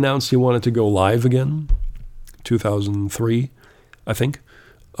Peter announced he wanted to go live again, 2003, I think,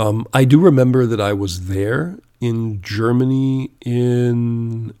 I do remember that I was there in Germany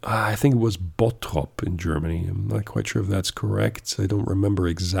I think it was Bottrop in Germany. I'm not quite sure if that's correct. I don't remember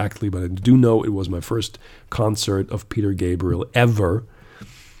exactly, but I do know it was my first concert of Peter Gabriel ever.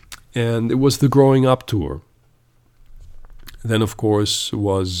 And it was the Growing Up tour. Then, of course, it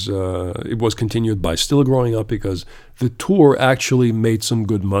was continued by Still Growing Up, because the tour actually made some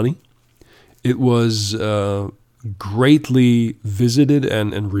good money. It was greatly visited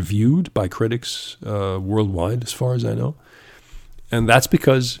and reviewed by critics worldwide, as far as I know. And that's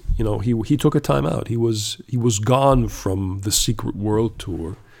because, he took a time out. He was gone from the Secret World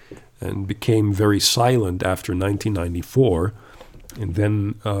Tour and became very silent after 1994, and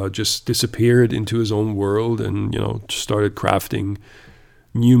then just disappeared into his own world and, started crafting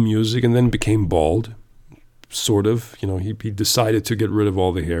new music, and then became bald. Sort of, he decided to get rid of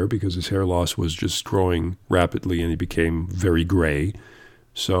all the hair because his hair loss was just growing rapidly and he became very gray.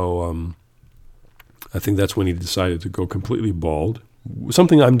 So I think that's when he decided to go completely bald.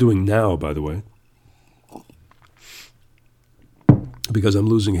 Something I'm doing now, by the way, because I'm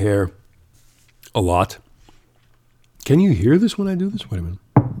losing hair a lot. Can you hear this when I do this? Wait a minute.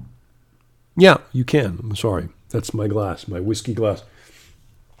 Yeah, you can. I'm sorry. That's my glass, my whiskey glass.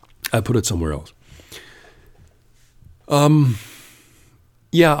 I put it somewhere else.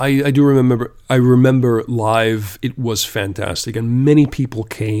 Yeah, I do remember. I remember live. It was fantastic, and many people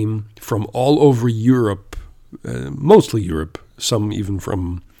came from all over Europe, mostly Europe. Some even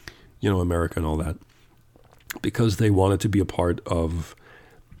from, America and all that, because they wanted to be a part of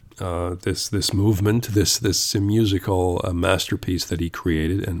this movement, this musical masterpiece that he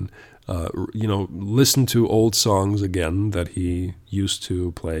created, and listen to old songs again that he used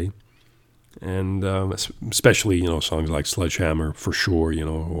to play. And especially, songs like Sledgehammer, for sure,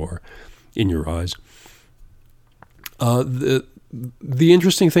 or In Your Eyes. The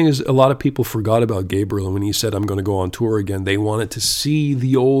interesting thing is a lot of people forgot about Gabriel. And when he said, I'm going to go on tour again, they wanted to see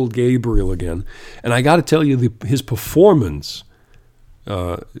the old Gabriel again. And I got to tell you, his performance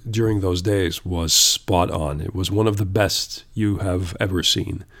during those days was spot on. It was one of the best you have ever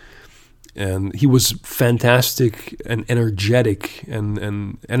seen. And he was fantastic and energetic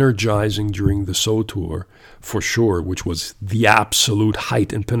and energizing during the So Tour, for sure, which was the absolute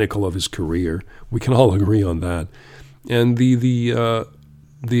height and pinnacle of his career. We can all agree on that. And the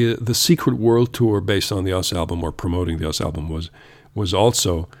Secret World Tour, based on the Us album, or promoting the Us album, was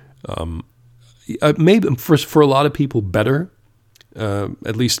also maybe for a lot of people better,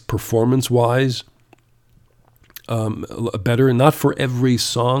 at least performance-wise. Better, not for every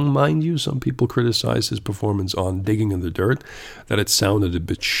song, mind you. Some people criticize his performance on Digging in the Dirt, that it sounded a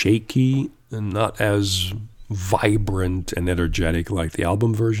bit shaky and not as vibrant and energetic like the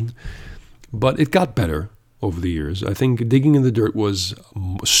album version. But it got better over the years. I think Digging in the Dirt was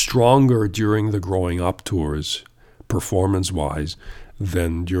stronger during the Growing Up tours, performance-wise,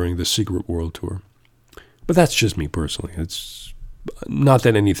 than during the Secret World Tour. But that's just me personally. It's not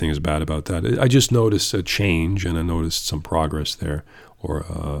that anything is bad about that. I just noticed a change, and I noticed some progress there,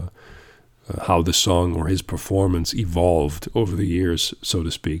 or how the song or his performance evolved over the years, so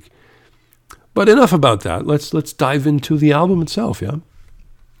to speak. But enough about that. Let's dive into the album itself, yeah?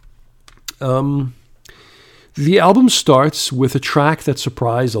 The album starts with a track that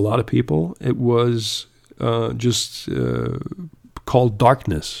surprised a lot of people. It was just called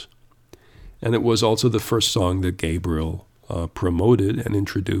Darkness. And it was also the first song that Gabriel promoted and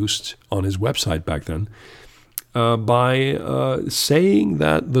introduced on his website back then, by saying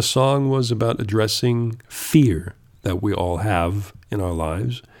that the song was about addressing fear that we all have in our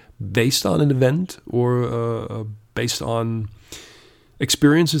lives, based on an event or based on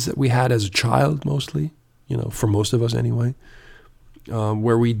experiences that we had as a child, mostly, for most of us anyway,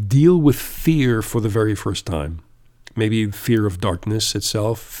 where we deal with fear for the very first time. Maybe fear of darkness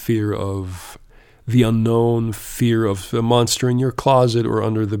itself, fear of the unknown, fear of a monster in your closet or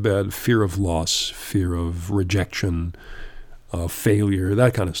under the bed, fear of loss, fear of rejection, failure,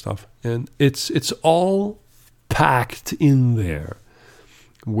 that kind of stuff. And it's all packed in there,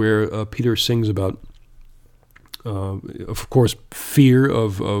 where Peter sings about, of course, fear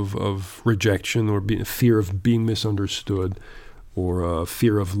of rejection, or fear of being misunderstood, or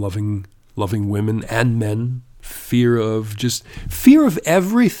fear of loving women and men, fear of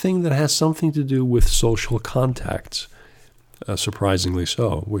everything that has something to do with social contacts. Surprisingly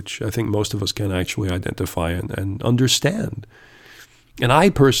so, which I think most of us can actually identify and understand. And I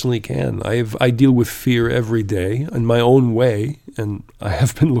personally can. I deal with fear every day in my own way, and I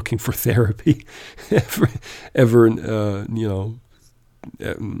have been looking for therapy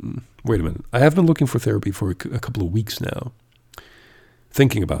wait a minute. I have been looking for therapy for a couple of weeks now.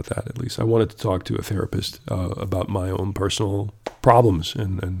 Thinking about that, at least. I wanted to talk to a therapist about my own personal problems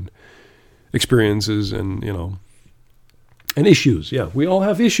and experiences and, and issues. Yeah, we all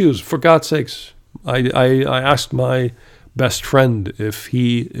have issues, for God's sakes. I asked my best friend if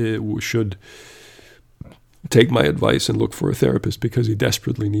he should take my advice and look for a therapist because he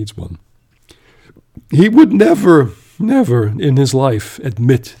desperately needs one. He would never in his life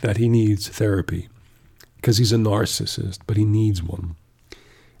admit that he needs therapy because he's a narcissist, but he needs one.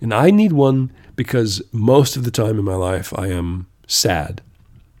 And I need one because most of the time in my life I am sad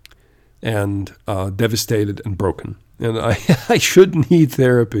and devastated and broken. And I should need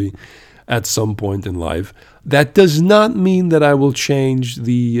therapy at some point in life. That does not mean that I will change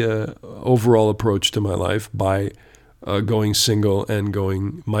the overall approach to my life by going single and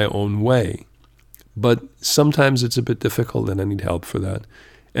going my own way. But sometimes it's a bit difficult and I need help for that.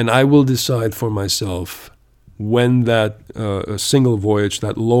 And I will decide for myself when that single voyage,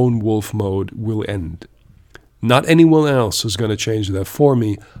 that lone wolf mode will end. Not anyone else is going to change that for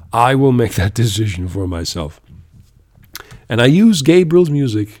me. I will make that decision for myself. And I use Gabriel's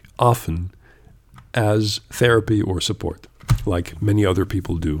music often as therapy or support, like many other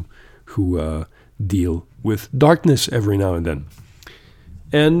people do who deal with darkness every now and then.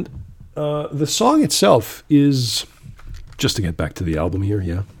 And the song itself is, just to get back to the album here,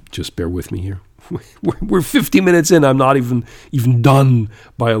 yeah, just bear with me here. We're 50 minutes in. I'm not even done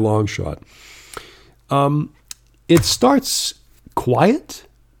by a long shot. It starts quiet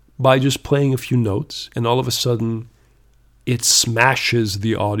by just playing a few notes, and all of a sudden it smashes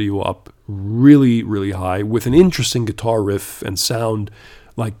the audio up really, really high with an interesting guitar riff and sound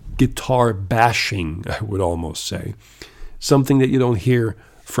like guitar bashing, I would almost say. Something that you don't hear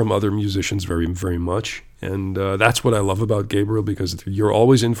from other musicians very, very much. And that's what I love about Gabriel, because you're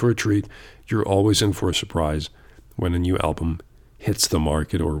always in for a treat. You're always in for a surprise when a new album hits the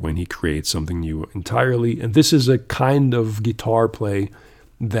market or when he creates something new entirely. And this is a kind of guitar play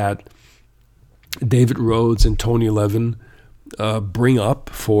that David Rhodes and Tony Levin bring up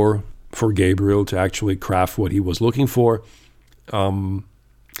for Gabriel to actually craft what he was looking for.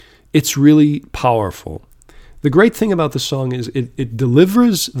 It's really powerful. The great thing about the song is it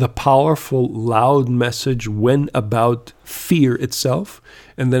delivers the powerful, loud message when about fear itself,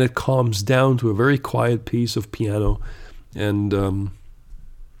 and then it calms down to a very quiet piece of piano and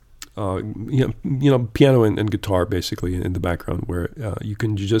piano and guitar basically in the background, where you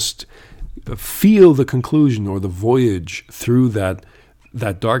can just feel the conclusion or the voyage through that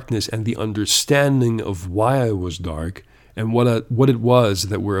darkness and the understanding of why it was dark and what it was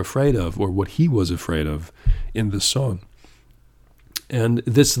that we're afraid of, or what he was afraid of in the song. And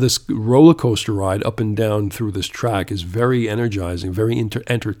this roller coaster ride up and down through this track is very energizing, very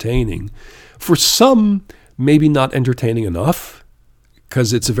entertaining. For some, maybe not entertaining enough,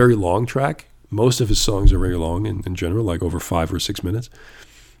 because it's a very long track. Most of his songs are very long in general, like over 5 or 6 minutes.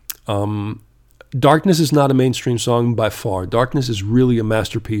 Darkness is not a mainstream song by far. Darkness is really a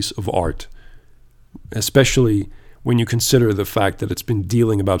masterpiece of art, especially when you consider the fact that it's been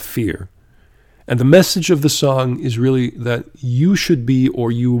dealing about fear. And the message of the song is really that you should be,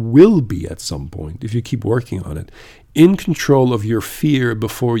 or you will be at some point, if you keep working on it, in control of your fear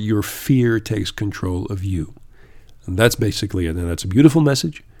before your fear takes control of you. And that's basically it. And that's a beautiful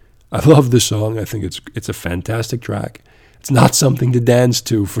message. I love this song. I think it's a fantastic track. It's not something to dance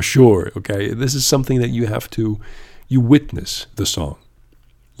to, for sure, okay? This is something that you witness the song.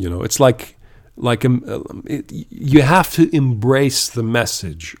 It's like you have to embrace the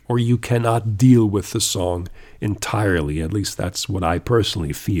message, or you cannot deal with the song entirely. At least that's what I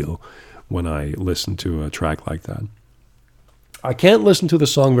personally feel when I listen to a track like that. I can't listen to the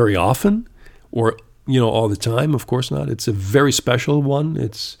song very often, or all the time. Of course not. It's a very special one.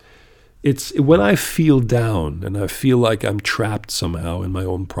 It's when I feel down and I feel like I'm trapped somehow in my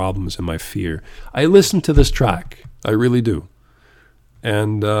own problems and my fear, I listen to this track. I really do.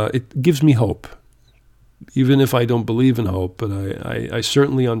 And it gives me hope, even if I don't believe in hope. But I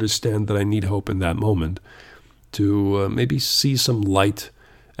certainly understand that I need hope in that moment to maybe see some light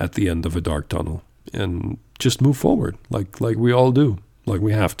at the end of a dark tunnel and just move forward like we all do, like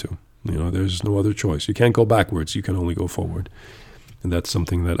we have to. There's no other choice. You can't go backwards. You can only go forward. And that's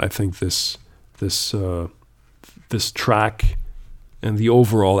something that I think this this track and the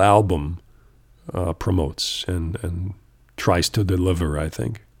overall album promotes and tries to deliver, I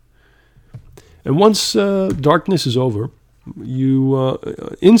think. And once Darkness is over, you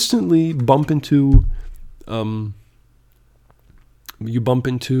instantly bump into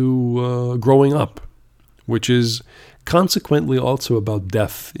Growing Up, which is consequently also about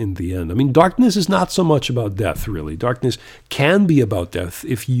death in the end. I mean, Darkness is not so much about death, really. Darkness can be about death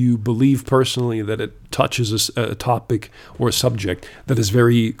if you believe personally that it touches a topic or a subject that is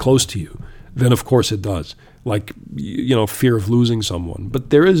very close to you. Then, of course, it does. Like, fear of losing someone.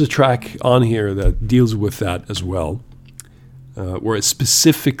 But there is a track on here that deals with that as well, where it's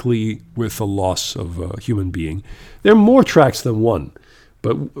specifically with the loss of a human being. There are more tracks than one,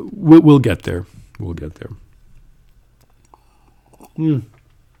 but we'll get there. We'll get there.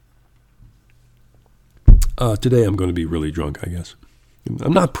 Today I'm going to be really drunk, I guess.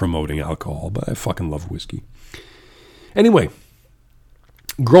 I'm not promoting alcohol, but I fucking love whiskey. Anyway,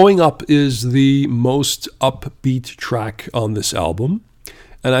 Growing Up is the most upbeat track on this album,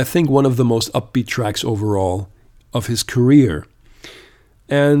 and I think one of the most upbeat tracks overall of his career.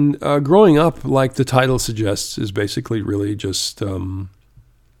 And Growing Up, like the title suggests, is basically really just a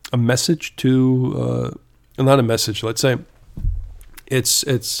message to, not a message, let's say,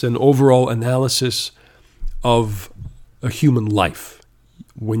 it's an overall analysis of a human life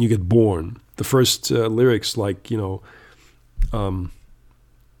when you get born. The first lyrics,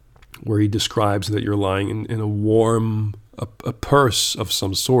 where he describes that you're lying in a warm, a purse of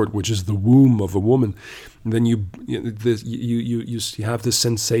some sort, which is the womb of a woman. And then you have this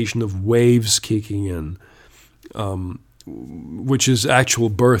sensation of waves kicking in, which is actual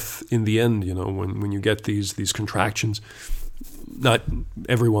birth in the end. When you get these contractions. Not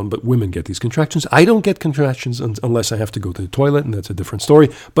everyone, but women get these contractions. I don't get contractions unless I have to go to the toilet, and that's a different story.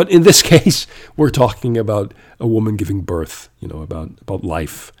 But in this case, we're talking about a woman giving birth, about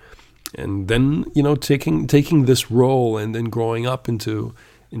life. And then, taking this role and then growing up into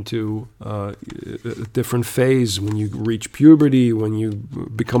a different phase, when you reach puberty, when you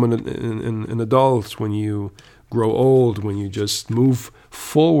become an adult, when you grow old, when you just move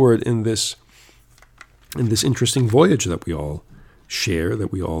forward in this interesting voyage that we all share,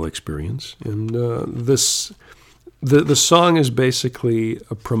 that we all experience. And the song is basically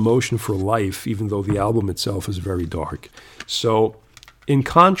a promotion for life, even though the album itself is very dark. So in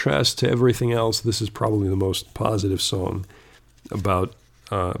contrast to everything else, this is probably the most positive song about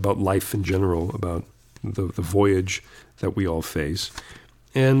life in general, about the voyage that we all face.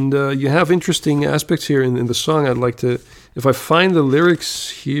 And you have interesting aspects here in the song. I'd like to, if I find the lyrics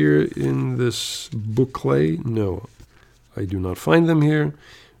here in this booklet, no, I do not find them here.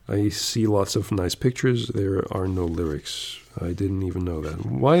 I see lots of nice pictures. There are no lyrics. I didn't even know that.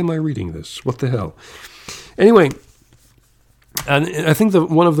 Why am I reading this? What the hell? Anyway, and I think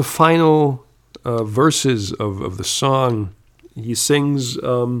one of the final verses of the song, he sings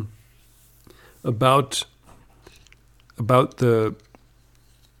about the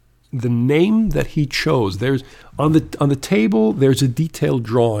name that he chose. There's on the table there's a detailed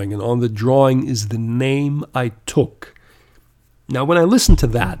drawing, and on the drawing is the name I took. Now, when I listen to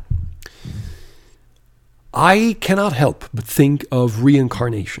that, I cannot help but think of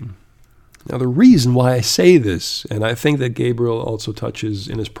reincarnation. Now, the reason why I say this, and I think that Gabriel also touches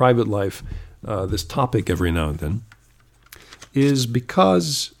in his private life this topic every now and then, is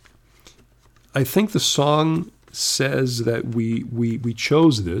because I think the song says that we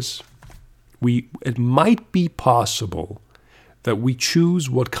chose this. It might be possible that we choose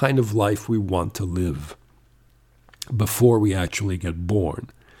what kind of life we want to live before we actually get born.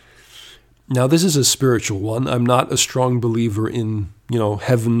 Now, this is a spiritual one. I'm not a strong believer in,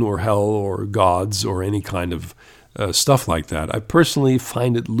 heaven or hell or gods or any kind of stuff like that. I personally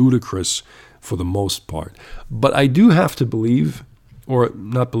find it ludicrous for the most part. But I do have to believe, or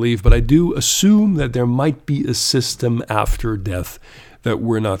not believe, but I do assume that there might be a system after death that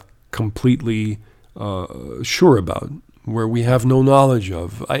we're not completely sure about, where we have no knowledge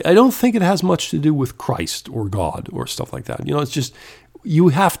of. I don't think it has much to do with Christ or God or stuff like that. It's just, you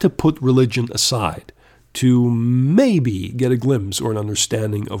have to put religion aside to maybe get a glimpse or an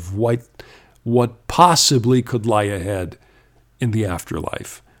understanding of what possibly could lie ahead in the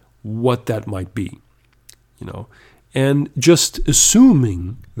afterlife, what that might be, And just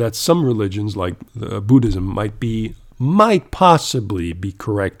assuming that some religions, like Buddhism, might possibly be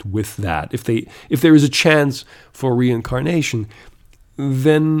correct with that. If there is a chance for reincarnation,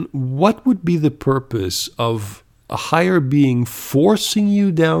 then what would be the purpose of a higher being forcing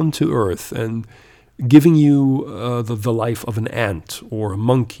you down to earth and giving you the life of an ant or a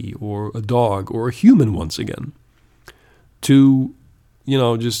monkey or a dog or a human once again? to,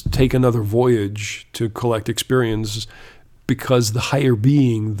 just take another voyage to collect experience because the higher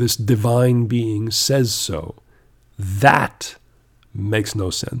being, this divine being, says so. That makes no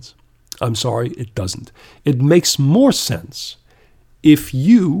sense. I'm sorry, it doesn't. It makes more sense if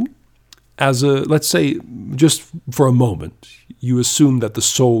you, let's say, just for a moment, you assume that the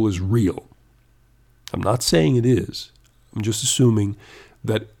soul is real. I'm not saying it is. I'm just assuming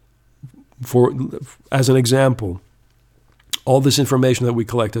that, as an example, all this information that we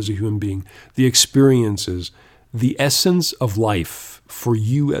collect as a human being, the experiences, the essence of life for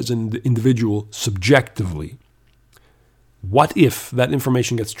you as an individual subjectively, what if that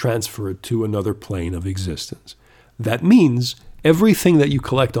information gets transferred to another plane of existence? That means everything that you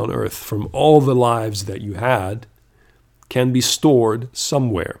collect on Earth from all the lives that you had can be stored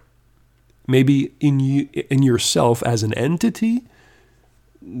somewhere. Maybe in yourself as an entity,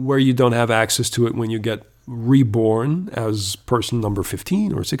 where you don't have access to it when you get reborn as person number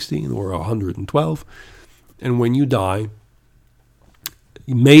 15 or 16 or 112. And when you die,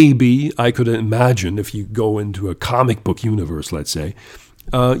 maybe I could imagine, if you go into a comic book universe, let's say,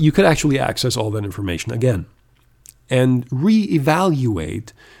 you could actually access all that information again and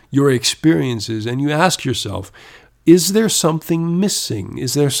reevaluate your experiences. And you ask yourself, is there something missing?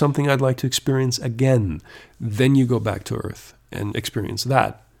 Is there something I'd like to experience again? Then you go back to Earth and experience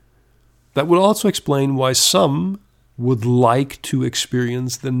that. That would also explain why some would like to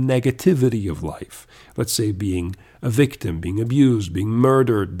experience the negativity of life. Let's say being a victim, being abused, being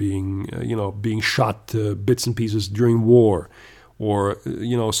murdered, being shot to bits and pieces during war, or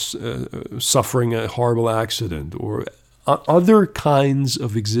suffering a horrible accident, or other kinds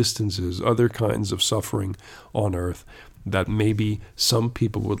of existences, other kinds of suffering on Earth that maybe some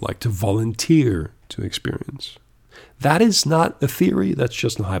people would like to volunteer to experience. That is not a theory, that's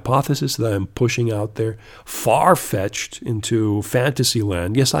just a hypothesis that I'm pushing out there, far-fetched into fantasy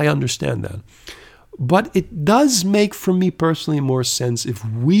land. Yes, I understand that. But it does make, for me personally, more sense if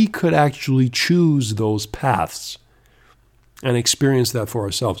we could actually choose those paths and experience that for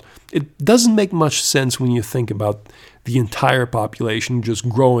ourselves. It doesn't make much sense when you think about the entire population just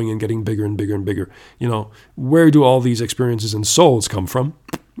growing and getting bigger and bigger and bigger. Where do all these experiences and souls come from?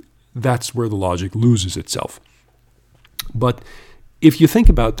 That's where the logic loses itself. But if you think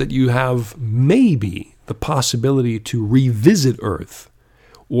about that, you have maybe the possibility to revisit Earth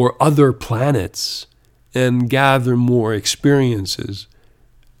or other planets and gather more experiences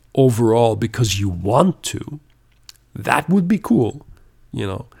overall because you want to. That would be cool.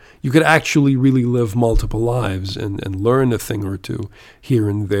 You could actually really live multiple lives and learn a thing or two here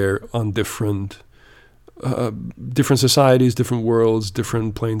and there on different societies, different worlds,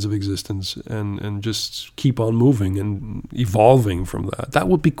 different planes of existence, and just keep on moving and evolving from that. That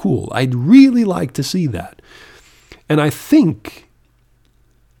would be cool. I'd really like to see that. And I think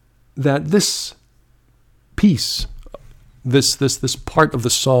that this piece, this part of the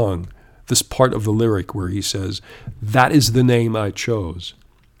song, this part of the lyric where he says, "That is the name I chose."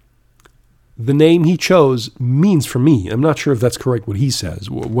 The name he chose means, for me, I'm not sure if that's correct what he says,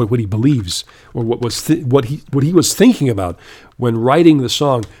 what he believes, or what he was thinking about when writing the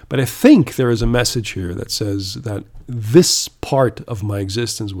song, but I think there is a message here that says that this part of my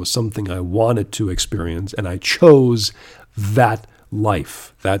existence was something I wanted to experience, and I chose that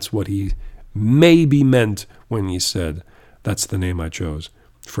life. That's what he maybe meant when he said, "That's the name I chose."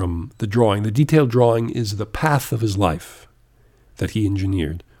 From the drawing, the detailed drawing is the path of his life that he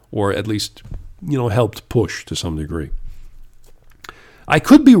engineered, or at least, helped push to some degree. I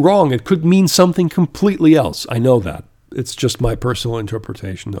could be wrong. It could mean something completely else. I know that. It's just my personal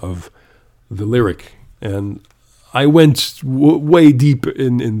interpretation of the lyric. And I went way deep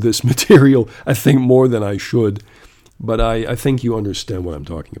in this material, I think more than I should. But I think you understand what I'm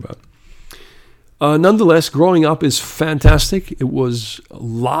talking about. Nonetheless, growing up is fantastic. It was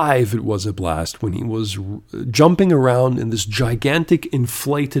live. It was a blast when he was jumping around in this gigantic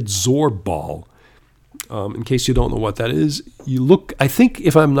inflated Zorb ball. In case you don't know what that is, I think,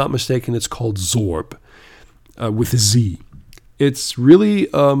 if I'm not mistaken, it's called Zorb with a Z. It's really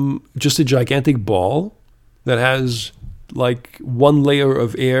just a gigantic ball that has like one layer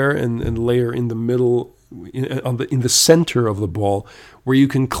of air and a layer in the middle, in the center of the ball, where you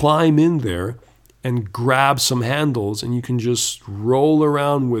can climb in there and grab some handles, and you can just roll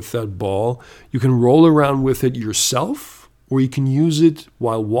around with that ball. You can roll around with it yourself, or you can use it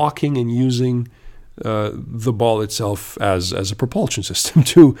while walking and using the ball itself as a propulsion system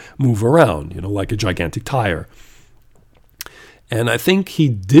to move around, like a gigantic tire. And I think he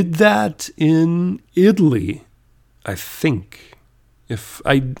did that in Italy. I think, if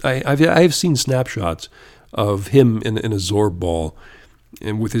I have seen snapshots of him in a Zorb ball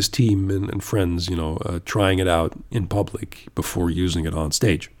and with his team and friends, trying it out in public before using it on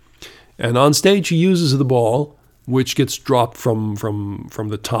stage. And on stage, he uses the ball, which gets dropped from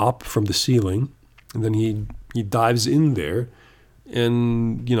the top, from the ceiling, and then he dives in there,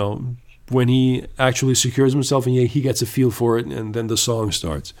 and when he actually secures himself and he gets a feel for it, and then the song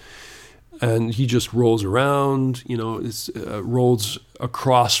starts. And he just rolls around, rolls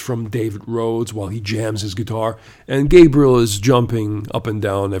across from David Rhodes while he jams his guitar. And Gabriel is jumping up and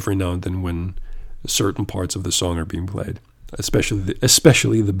down every now and then when certain parts of the song are being played, especially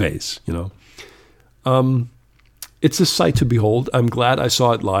the bass, It's a sight to behold. I'm glad I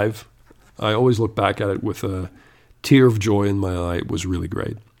saw it live. I always look back at it with a tear of joy in my eye. It was really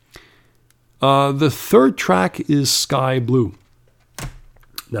great. The third track is Sky Blue.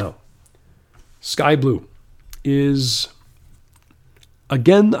 Now, Sky Blue is,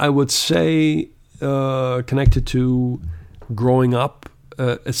 again, I would say, connected to growing up,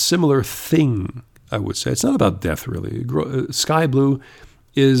 a similar thing, I would say. It's not about death, really. Sky Blue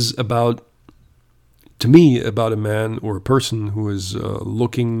is about, to me, about a man or a person who is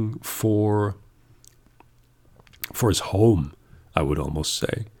looking for his home, I would almost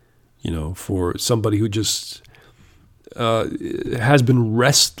say. For somebody who just has been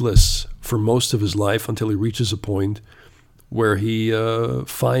restless for most of his life until he reaches a point where he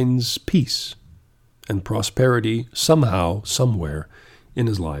finds peace and prosperity somehow, somewhere in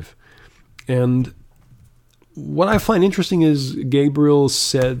his life. And what I find interesting is Gabriel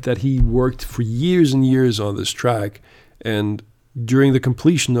said that he worked for years and years on this track, and during the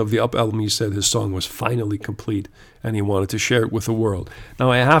completion of the Up album, he said his song was finally complete and he wanted to share it with the world. Now,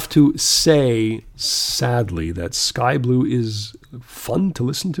 I have to say, sadly, that Sky Blue is fun to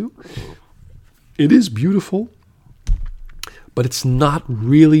listen to. It is beautiful, but it's not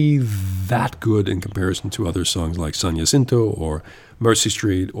really that good in comparison to other songs like San Jacinto or Mercy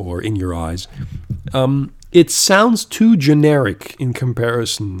Street or In Your Eyes. It sounds too generic in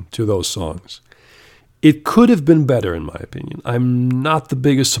comparison to those songs. It could have been better, in my opinion. I'm not the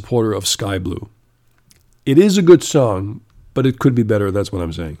biggest supporter of Sky Blue. It is a good song, but it could be better. That's what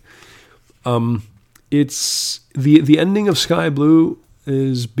I'm saying. It's the ending of Sky Blue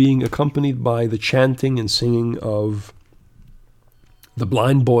is being accompanied by the chanting and singing of the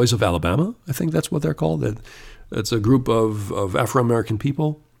Blind Boys of Alabama. I think that's what they're called. It's a group of Afro-American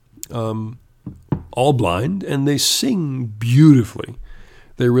people, all blind, and they sing beautifully.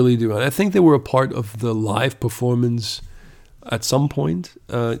 They really do. And I think they were a part of the live performance at some point.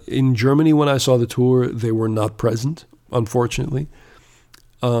 In Germany, when I saw the tour, they were not present, unfortunately.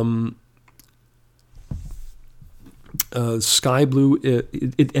 Sky Blue,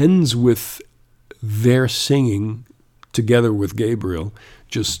 it ends with their singing together with Gabriel,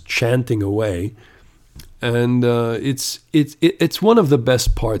 just chanting away. And it's one of the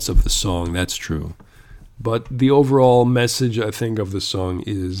best parts of the song, that's true. But the overall message, I think, of the song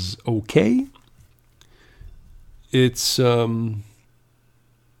is okay. It's to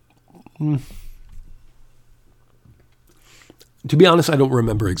be honest, I don't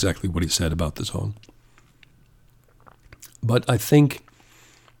remember exactly what he said about the song. But I think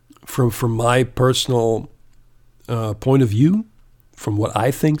from my personal point of view, from what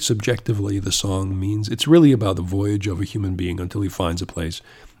I think subjectively the song means, it's really about the voyage of a human being until he finds a place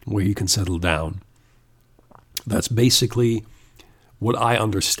where he can settle down. That's basically what I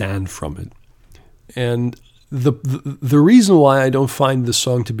understand from it. And the reason why I don't find this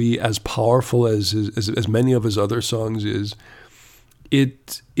song to be as powerful as many of his other songs is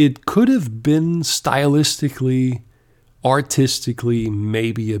it could have been stylistically, artistically,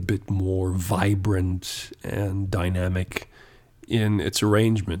 maybe a bit more vibrant and dynamic in its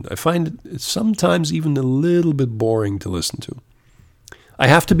arrangement. I find it sometimes even a little bit boring to listen to. I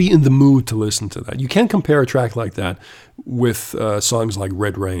have to be in the mood to listen to that. You can't compare a track like that with songs like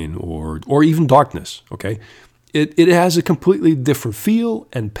Red Rain or even Darkness, okay? It has a completely different feel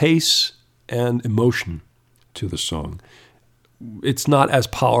and pace and emotion to the song. It's not as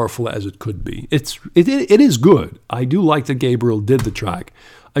powerful as it could be. It is good. I do like that Gabriel did the track.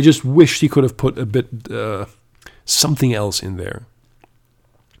 I just wish he could have put a bit something else in there,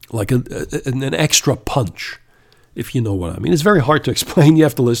 like an extra punch, if you know what I mean. It's very hard to explain. You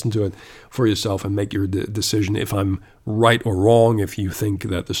have to listen to it for yourself and make your decision if I'm right or wrong, if you think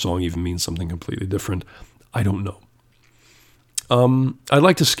that the song even means something completely different. I don't know. I'd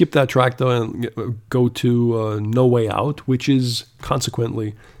like to skip that track, though, and go to No Way Out, which is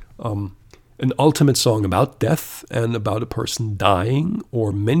consequently an ultimate song about death and about a person dying,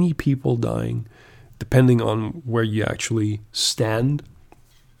 or many people dying, depending on where you actually stand.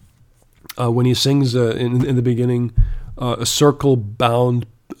 when he sings in the beginning, a circle bound.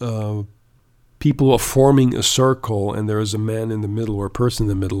 People are forming a circle, and there is a man in the middle, or a person in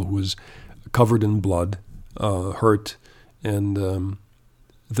the middle, who is covered in blood, hurt, and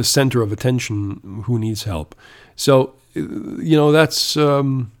the center of attention, who needs help. So, that's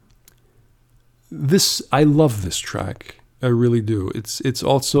this. I love this track. I really do. It's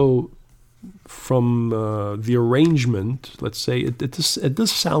also from the arrangement. Let's say it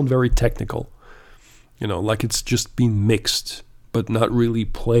does sound very technical. Like it's just been mixed, but not really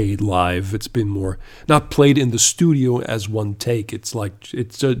played live. It's been more not played in the studio as one take. It's like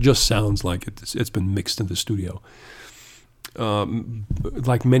it just sounds like it's been mixed in the studio.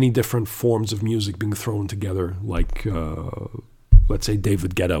 Like many different forms of music being thrown together, like let's say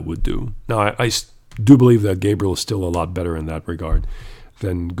David Guetta would do. Now I do believe that Gabriel is still a lot better in that regard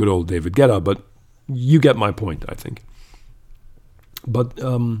than good old David Guetta, but you get my point, I think. But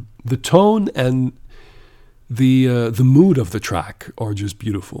the tone and the mood of the track are just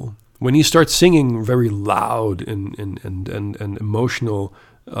beautiful. When he starts singing very loud and emotional,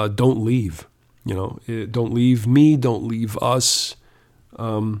 "Don't leave," "Don't leave me, don't leave us.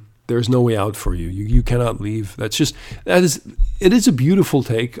 There's no way out for you. You cannot leave." It is a beautiful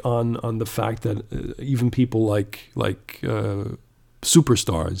take on the fact that even people like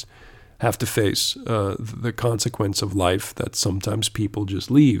superstars have to face the consequence of life, that sometimes people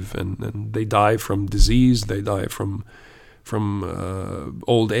just leave and they die from disease, they die from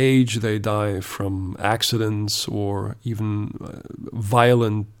old age, they die from accidents or even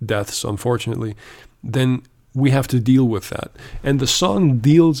violent deaths, unfortunately. Then we have to deal with that. And the song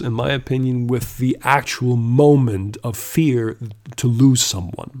deals, in my opinion, with the actual moment of fear to lose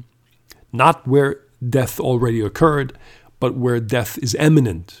someone. Not where death already occurred, but where death is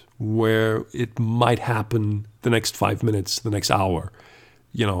imminent, where it might happen the next 5 minutes, the next hour.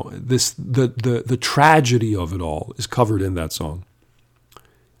 The tragedy of it all is covered in that song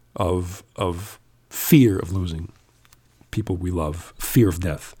of fear of losing people we love, fear of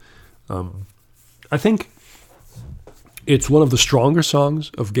death. I think it's one of the stronger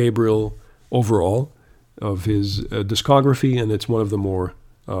songs of Gabriel overall, of his discography, and it's one of the more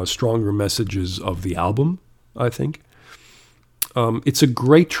stronger messages of the album, I think. It's a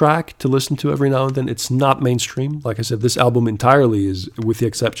great track to listen to every now and then. It's not mainstream. Like I said, this album entirely is, with the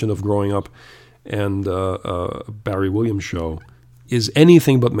exception of Growing Up and Barry Williams Show, is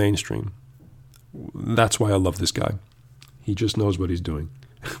anything but mainstream. That's why I love this guy. He just knows what he's doing.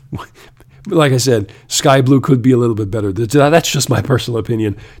 Like I said, Sky Blue could be a little bit better. That's just my personal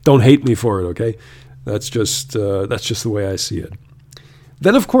opinion. Don't hate me for it, okay? That's just the way I see it.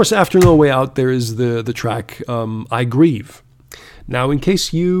 Then, of course, after No Way Out, there is the track I Grieve. Now, in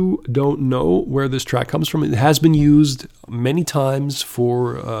case you don't know where this track comes from, it has been used many times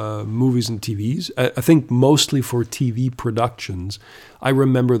for movies and TVs. I think mostly for TV productions. I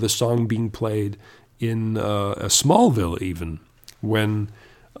remember the song being played in Smallville even, when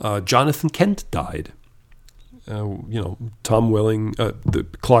Jonathan Kent died. Tom Welling,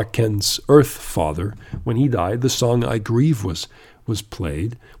 Clark Kent's Earth father, when he died, the song I Grieve was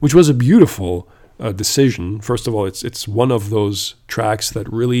played, which was a beautiful decision. First of all, it's one of those tracks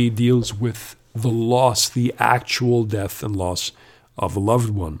that really deals with the loss, the actual death and loss of a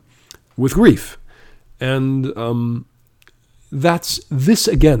loved one, with grief. And this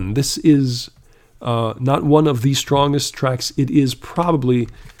is not one of the strongest tracks. It is probably,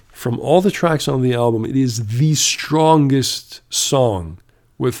 from all the tracks on the album, it is the strongest song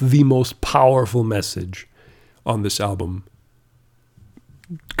with the most powerful message on this album,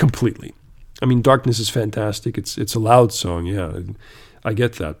 completely. I mean, Darkness is fantastic. It's a loud song, yeah, I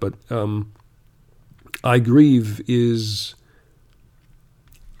get that. But I Grieve is...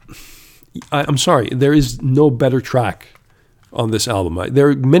 I'm sorry, there is no better track on this album. There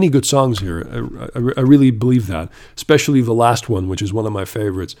are many good songs here. I really believe that, especially the last one, which is one of my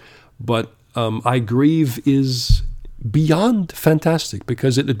favorites. But I Grieve is beyond fantastic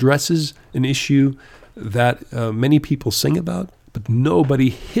because it addresses an issue that many people sing about, but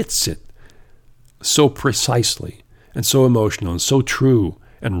nobody hits it so precisely and so emotional and so true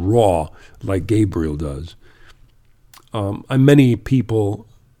and raw like Gabriel does. Many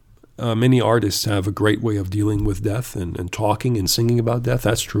artists have a great way of dealing with death and talking and singing about death.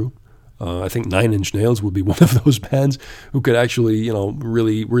 That's true. I think Nine Inch Nails would be one of those bands who could actually,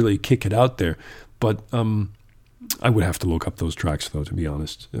 really, really kick it out there. But I would have to look up those tracks, though, to be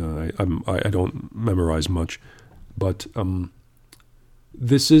honest. I don't memorize much. But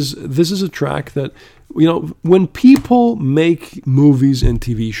this is a track that, when people make movies and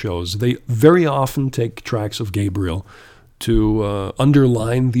TV shows, they very often take tracks of Gabriel to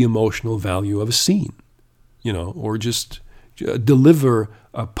underline the emotional value of a scene, or just deliver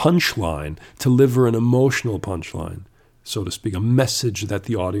a punchline, deliver an emotional punchline, so to speak, a message that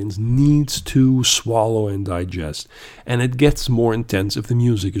the audience needs to swallow and digest. And it gets more intense if the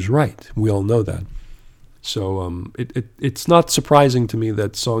music is right. We all know that. So it's not surprising to me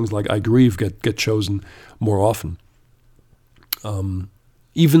that songs like I Grieve get chosen more often.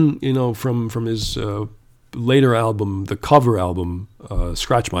 Even, from his later album, the cover album,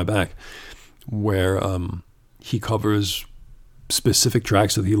 Scratch My Back, where he covers specific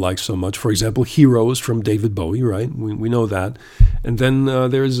tracks that he likes so much. For example, Heroes from David Bowie, right? We know that. And then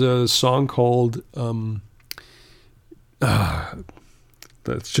there's a song called...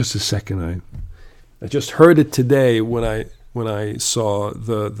 that's just a second. I just heard it today when I saw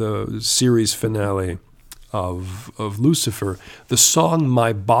the series finale of Lucifer. The song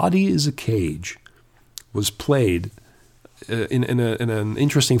 "My Body Is a Cage" was played in an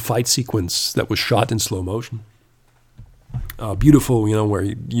interesting fight sequence that was shot in slow motion. Beautiful, where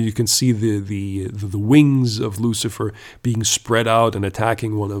you can see the wings of Lucifer being spread out and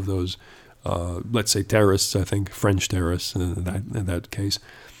attacking one of those, let's say, terrorists. I think French terrorists in that case.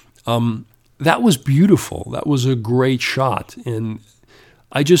 That was beautiful. That was a great shot, and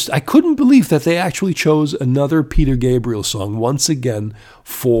I couldn't believe that they actually chose another Peter Gabriel song once again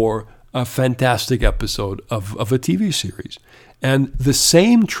for a fantastic episode of a TV series. And the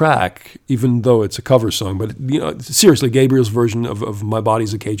same track, even though it's a cover song, but seriously, Gabriel's version of My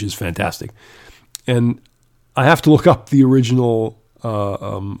Body's a Cage is fantastic. And I have to look up the original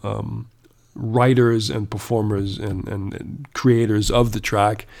writers and performers and creators of the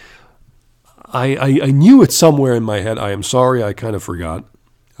track. I knew it somewhere in my head. I am sorry, I kind of forgot.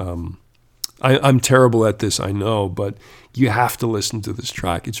 I'm terrible at this, I know, but you have to listen to this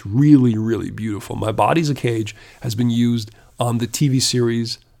track. It's really, really beautiful. My Body's a Cage has been used on the TV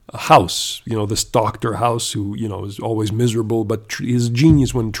series House, this Dr. House who, is always miserable, but is a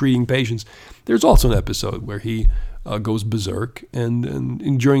genius when treating patients. There's also an episode where he goes berserk,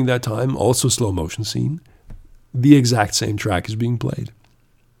 and during that time, also slow motion scene, the exact same track is being played.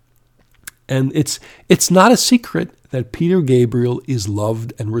 And it's not a secret that Peter Gabriel is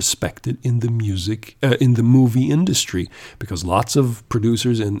loved and respected in the movie industry, because lots of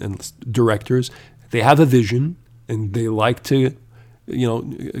producers and directors, they have a vision and they like to,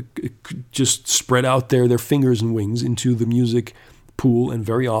 just spread out their fingers and wings into the music pool, and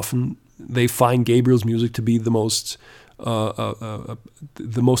very often they find Gabriel's music to be the most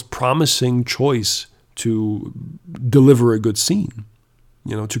promising choice to deliver a good scene.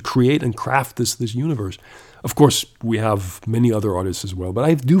 To create and craft this universe. Of course, we have many other artists as well, but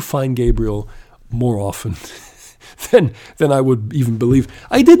I do find Gabriel more often than I would even believe.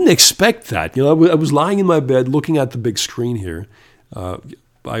 I didn't expect that. I was lying in my bed looking at the big screen here.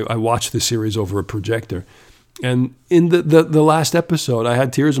 I watched the series over a projector. And in the last episode, I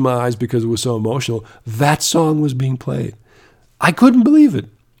had tears in my eyes because it was so emotional. That song was being played. I couldn't believe it.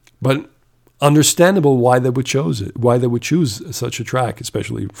 But understandable why they would choose such a track,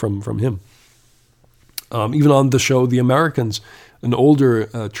 especially from him. Even on the show The Americans, an older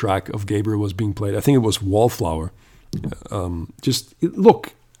track of Gabriel was being played. I think it was Wallflower.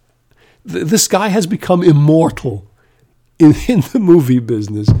 Look, this guy has become immortal in the movie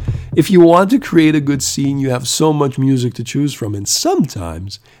business. If you want to create a good scene, you have so much music to choose from. And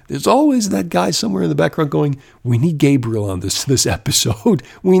sometimes there's always that guy somewhere in the background going, we need Gabriel on this episode.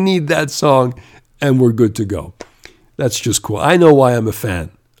 We need that song, and we're good to go. That's just cool. I know why I'm a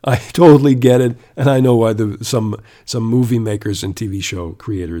fan. I totally get it. And I know why some movie makers and TV show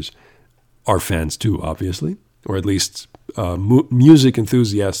creators are fans too, obviously, or at least music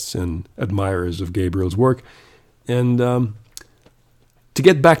enthusiasts and admirers of Gabriel's work. And to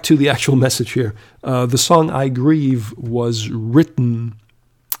get back to the actual message here, the song I Grieve was written,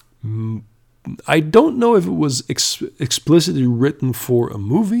 I don't know if it was explicitly written for a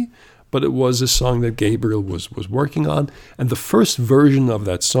movie, but it was a song that Gabriel was working on. And the first version of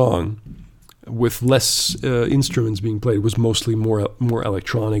that song, with less instruments being played, was mostly more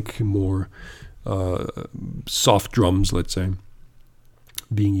electronic, more soft drums, let's say,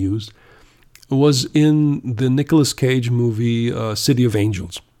 being used. Was in the Nicolas Cage movie City of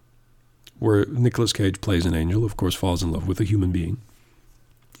Angels, where Nicolas Cage plays an angel, of course, falls in love with a human being.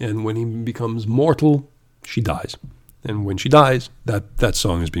 And when he becomes mortal, she dies. And when she dies, that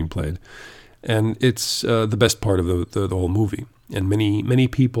song is being played. And it's the best part of the whole movie. And many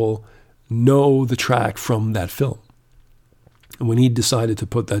people know the track from that film. And when he decided to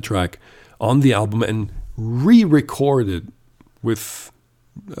put that track on the album and re-record it with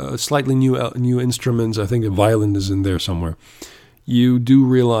slightly new instruments. I think a violin is in there somewhere. You do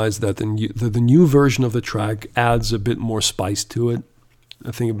realize that the new version of the track adds a bit more spice to it. I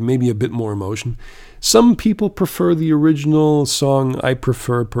think maybe a bit more emotion. Some people prefer the original song. I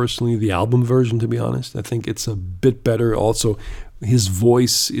prefer personally the album version, to be honest. I think it's a bit better. Also, his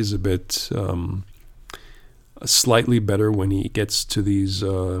voice is a bit slightly better when he gets to these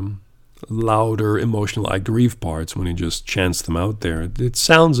louder, emotional I grieve parts, when he just chants them out there. It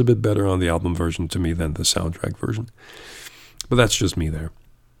sounds a bit better on the album version to me than the soundtrack version. But that's just me there.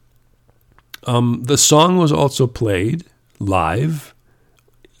 The song was also played live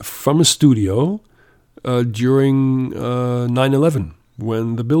from a studio during 9/11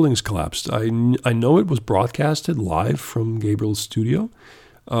 when the buildings collapsed. I know it was broadcasted live from Gabriel's studio,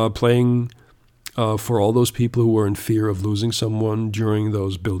 playing for all those people who were in fear of losing someone during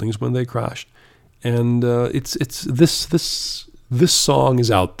those buildings when they crashed. And it's this song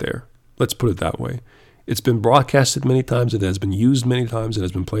is out there. Let's put it that way. It's been broadcasted many times. It has been used many times. It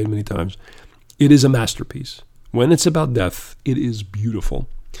has been played many times. It is a masterpiece. When it's about death, it is beautiful.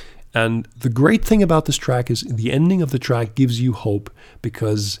 And the great thing about this track is the ending of the track gives you hope,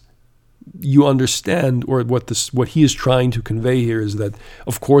 because you understand, or what he is trying to convey here is that,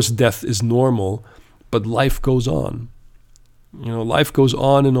 of course, death is normal, but life goes on. Life goes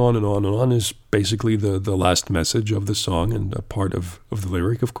on and on and on and on is basically the last message of the song, and a part of the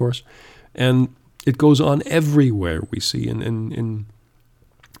lyric, of course. And it goes on everywhere we see, in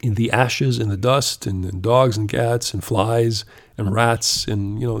the ashes, in the dust, in dogs and cats and flies and rats,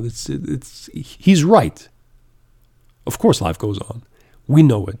 and he's right. Of course, life goes on. We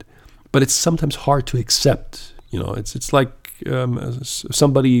know it, but it's sometimes hard to accept. It's like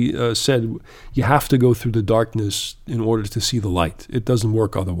somebody said, you have to go through the darkness in order to see the light. It doesn't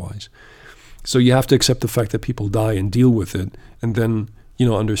work otherwise. So you have to accept the fact that people die and deal with it, and then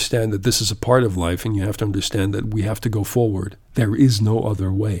understand that this is a part of life, and you have to understand that we have to go forward. There is no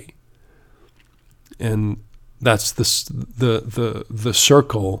other way. And that's the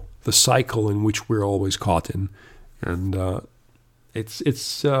circle, the cycle in which we're always caught in. And it's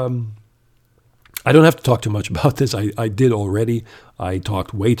I don't have to talk too much about this. I did already. I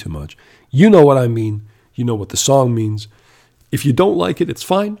talked way too much. You know what I mean. You know what the song means. If you don't like it, it's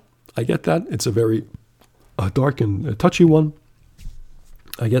fine. I get that. It's a very dark and touchy one.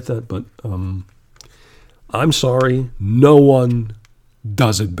 I get that, but I'm sorry, no one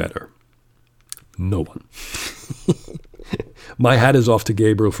does it better. No one. My hat is off to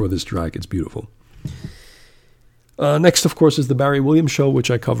Gabriel for this track. It's beautiful. Next, of course, is the Barry Williams Show, which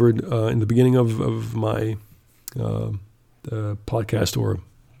I covered in the beginning of my podcast or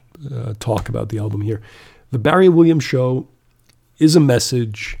talk about the album here. The Barry Williams Show is a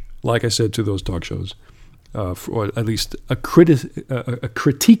message, like I said, to those talk shows. Or at least a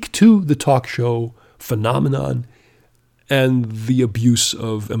critique to the talk show phenomenon and the abuse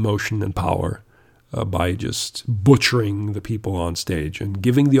of emotion and power by just butchering the people on stage and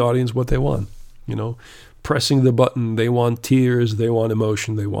giving the audience what they want. Pressing the button. They want tears, they want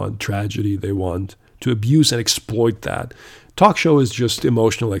emotion, they want tragedy, they want to abuse and exploit that. Talk show is just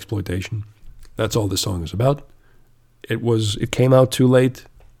emotional exploitation. That's all this song is about. It came out too late.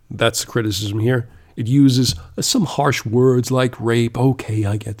 That's the criticism here. It uses some harsh words like rape. Okay,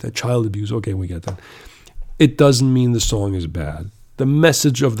 I get that. Child abuse. Okay, we get that. It doesn't mean the song is bad. The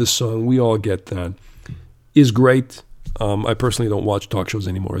message of the song, we all get that, is great. I personally don't watch talk shows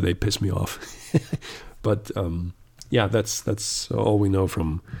anymore. They piss me off. But yeah, that's all we know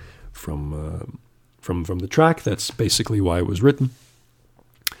from the track. That's basically why it was written.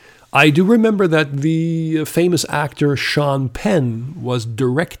 I do remember that the famous actor Sean Penn was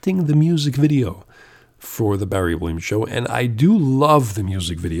directing the music video for the Barry Williams Show, and I do love the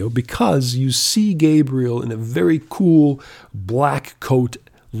music video because you see Gabriel in a very cool black coat,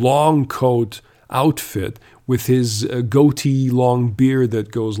 long coat outfit with his goatee, long beard that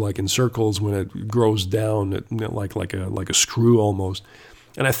goes like in circles when it grows down, like a screw almost.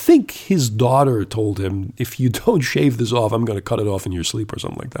 And I think his daughter told him, if you don't shave this off, I'm going to cut it off in your sleep or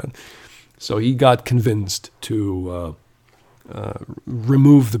something like that. So he got convinced to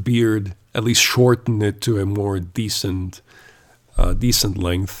remove the beard, at least shorten it to a more decent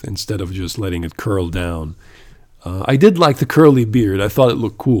length instead of just letting it curl down. I did like the curly beard. I thought it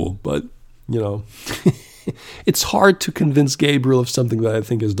looked cool, but, it's hard to convince Gabriel of something that I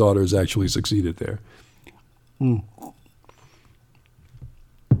think his daughter has actually succeeded there.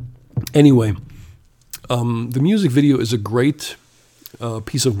 Anyway, the music video is a great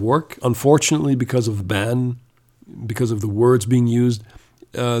piece of work. Unfortunately, because of the ban, because of the words being used,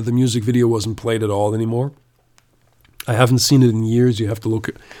 the music video wasn't played at all anymore. I haven't seen it in years. You have to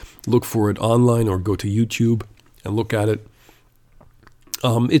look for it online or go to YouTube and look at it.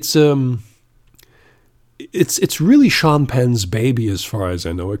 It's really Sean Penn's baby as far as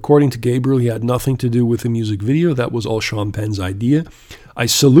I know. According to Gabriel, he had nothing to do with the music video. That was all Sean Penn's idea. I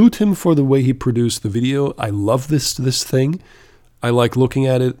salute him for the way he produced the video. I love this thing. I like looking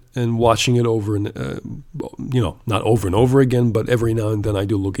at it and watching it over and, not over and over again, but every now and then I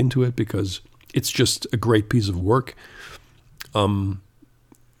do look into it because it's just a great piece of work.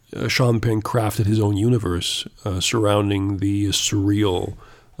 Sean Penn crafted his own universe surrounding the surreal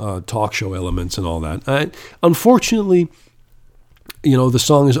talk show elements and all that. Unfortunately, the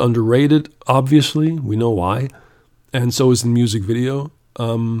song is underrated, obviously. We know why. And so is the music video.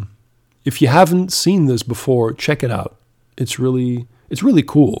 If you haven't seen this before, check it out. It's really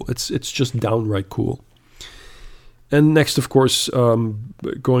cool. It's just downright cool. And next, of course,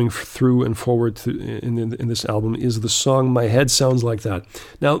 going through and forward in this album is the song "My Head Sounds Like That."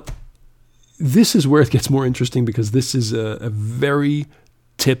 Now, this is where it gets more interesting because this is a very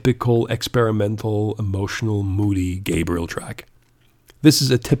typical experimental, emotional, moody Gabriel track. This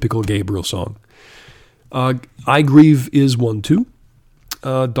is a typical Gabriel song. I Grieve is one too.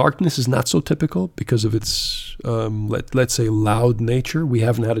 Darkness is not so typical because of its, let's say, loud nature. We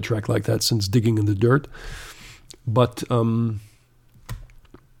haven't had a track like that since Digging in the Dirt. But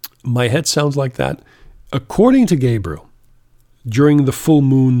My Head Sounds Like That. According to Gabriel, during the full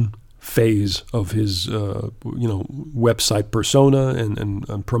moon phase of his, website persona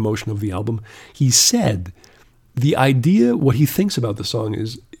and promotion of the album, he said the idea, what he thinks about the song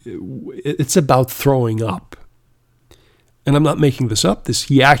is, it's about throwing up. And I'm not making this up.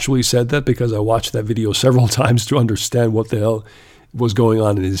 He actually said that because I watched that video several times to understand what the hell was going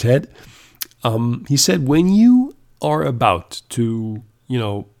on in his head. He said, when you are about to,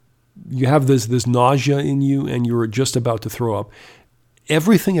 you have this nausea in you and you're just about to throw up,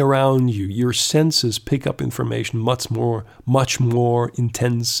 everything around you, your senses pick up information much more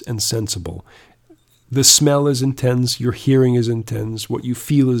intense and sensible. The smell is intense, your hearing is intense, what you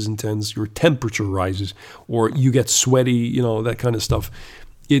feel is intense, your temperature rises, or you get sweaty, that kind of stuff.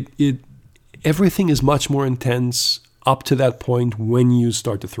 Everything is much more intense up to that point when you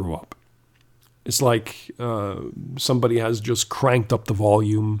start to throw up. It's like somebody has just cranked up the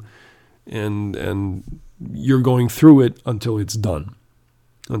volume and you're going through it until it's done,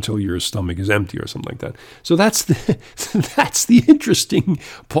 until your stomach is empty or something like that. So that's the interesting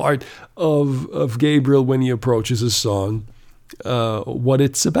part of Gabriel when he approaches a song, what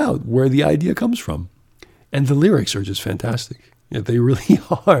it's about, where the idea comes from. And the lyrics are just fantastic. Yeah, they really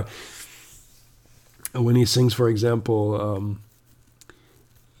are. When he sings, for example,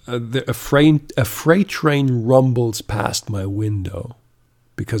 a freight train rumbles past my window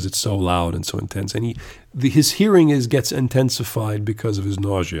because it's so loud and so intense. And his hearing gets intensified because of his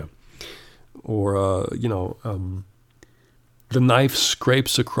nausea. Or, the knife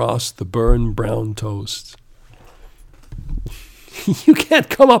scrapes across the burned brown toast. You can't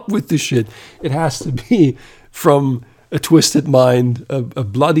come up with this shit. It has to be from a twisted mind, a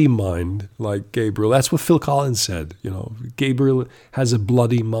bloody mind, like Gabriel. That's what Phil Collins said. Gabriel has a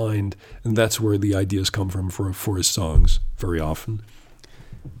bloody mind, and that's where the ideas come from for his songs very often.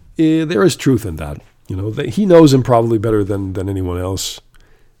 There is truth in that. He knows him probably better than anyone else,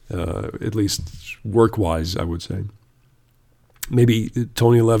 at least work-wise, I would say. Maybe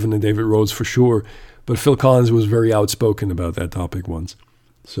Tony Levin and David Rhodes for sure, but Phil Collins was very outspoken about that topic once.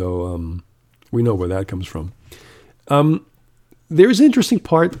 So we know where that comes from. There's an interesting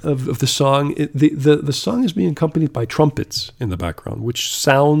part of the song. The song is being accompanied by trumpets in the background, which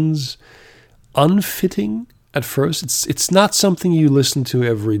sounds unfitting at first. It's not something you listen to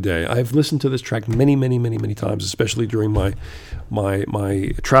every day. I've listened to this track many, many, many, many times, especially during my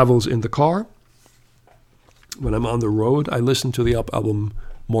travels in the car. When I'm on the road, I listen to the album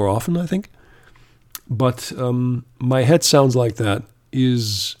more often, I think. But My Head Sounds Like That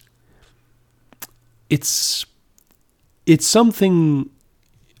is... It's something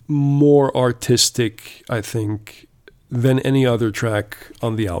more artistic, I think, than any other track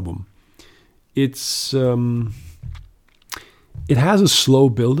on the album. It has a slow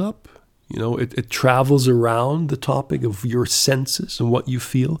build-up. It travels around the topic of your senses and what you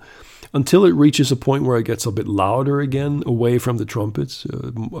feel until it reaches a point where it gets a bit louder again, away from the trumpets,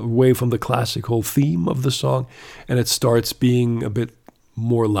 away from the classical theme of the song, and it starts being a bit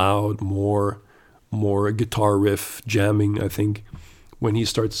more loud, more guitar riff jamming, I think, when he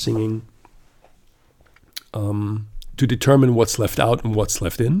starts singing, to determine what's left out and what's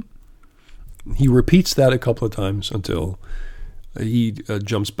left in. He repeats that a couple of times until he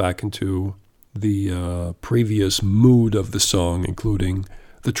jumps back into the previous mood of the song, including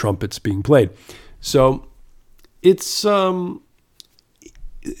the trumpets being played. So it's not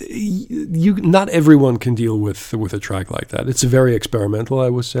everyone can deal with a track like that. It's very experimental, I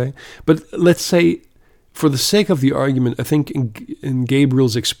would say. But let's say, for the sake of the argument, I think in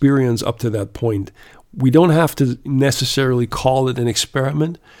Gabriel's experience up to that point, we don't have to necessarily call it an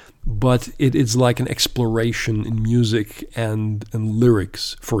experiment, but it is like an exploration in music and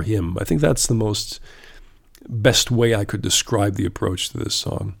lyrics for him. I think that's the best way I could describe the approach to this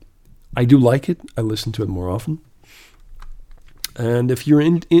song. I do like it. I listen to it more often. And if you're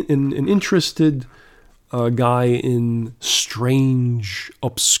an interested guy in strange,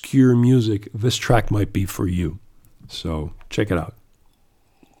 obscure music, this track might be for you. So check it out.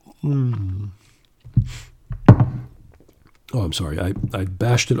 Oh, I'm sorry. I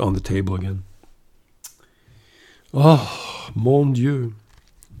bashed it on the table again. Oh, mon Dieu.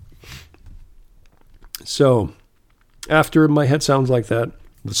 So, after My Head Sounds Like That,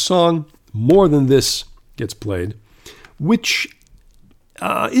 the song More Than This gets played, which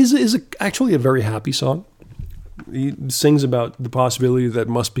is actually a very happy song. He sings about the possibility that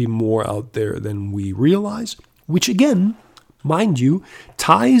must be more out there than we realize, which again, mind you,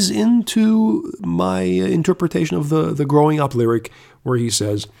 ties into my interpretation of the Growing Up lyric, where he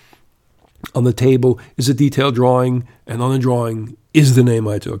says, on the table is a detailed drawing, and on the drawing is the name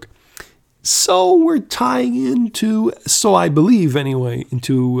I took. So we're tying into, so I believe anyway,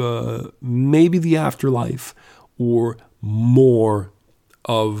 into maybe the afterlife, or more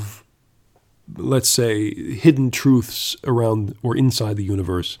of, let's say, hidden truths around or inside the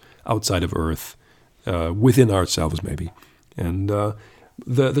universe, outside of Earth, within ourselves maybe. And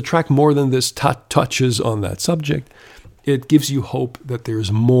the track More Than This touches on that subject. It gives you hope that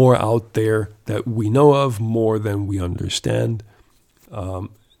there's more out there that we know of, more than we understand.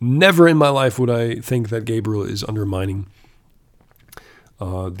 Never in my life would I think that Gabriel is undermining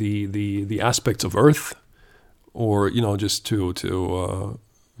the aspects of Earth, or just to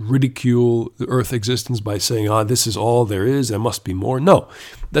ridicule the Earth existence by saying, this is all there is, there must be more. No,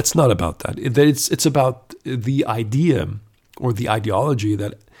 that's not about that. It's about the idea or the ideology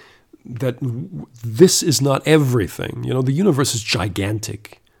that this is not everything. The universe is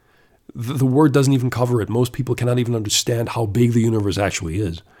gigantic. The word doesn't even cover it. Most people cannot even understand how big the universe actually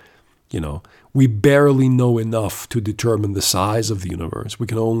is. We barely know enough to determine the size of the universe. We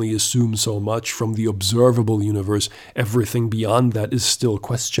can only assume so much from the observable universe. Everything beyond that is still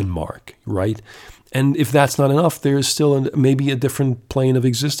question mark, right? And if that's not enough, there's still maybe a different plane of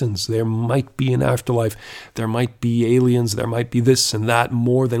existence. There might be an afterlife. There might be aliens. There might be this and that,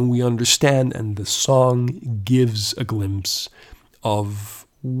 more than we understand. And the song gives a glimpse of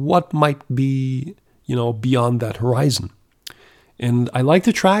what might be, beyond that horizon. And I like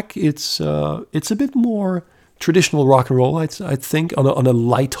the track. It's a bit more traditional rock and roll, I think, on a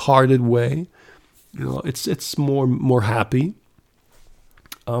light-hearted way. It's more happy.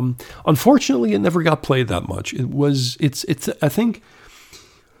 Unfortunately, it never got played that much. It's I think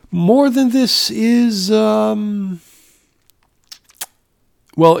More Than This is the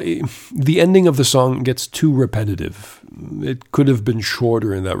ending of the song gets too repetitive. It could have been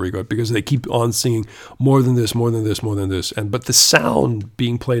shorter in that regard, because they keep on singing more than this, more than this, more than this. But the sound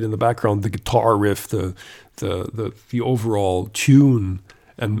being played in the background, the guitar riff, the overall tune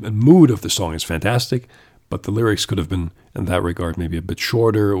and mood of the song is fantastic. But the lyrics could have been, in that regard, maybe a bit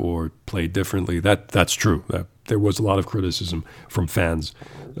shorter or played differently. That's true. There was a lot of criticism from fans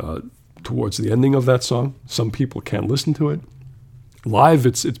towards the ending of that song. Some people can't listen to it. Live,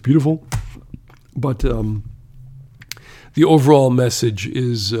 it's beautiful, but the overall message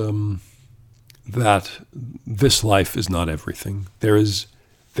is that this life is not everything. There is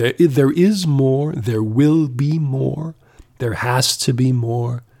more. There will be more. There has to be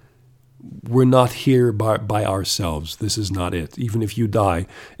more. We're not here by ourselves. This is not it. Even if you die,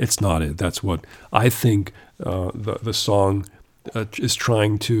 it's not it. That's what I think the song is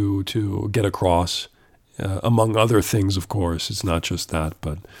trying to get across. Among other things, of course, it's not just that,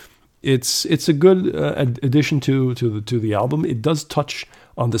 but it's a good addition to the album. It does touch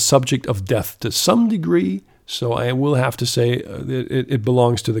on the subject of death to some degree, so I will have to say it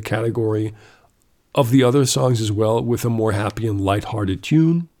belongs to the category of the other songs as well, with a more happy and lighthearted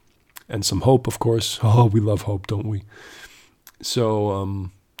tune and some hope, of course. Oh, we love hope, don't we? So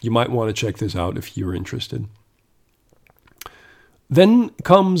you might want to check this out if you're interested. Then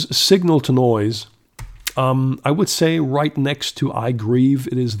comes Signal to Noise. I would say right next to I Grieve,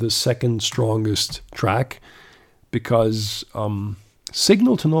 it is the second strongest track, because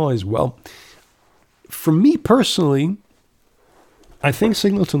Signal to Noise, well, for me personally, I think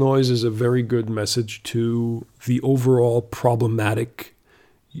Signal to Noise is a very good message to the overall problematic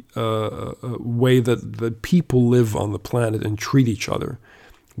way that the people live on the planet and treat each other,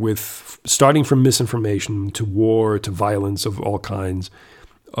 with starting from misinformation to war to violence of all kinds,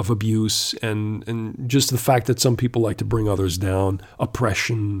 of abuse, and just the fact that some people like to bring others down,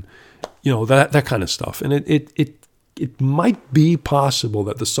 oppression, that kind of stuff. And it might be possible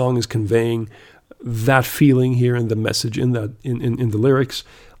that the song is conveying that feeling here in the message, in the lyrics.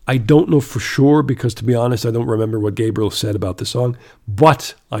 I don't know for sure, because to be honest, I don't remember what Gabriel said about the song,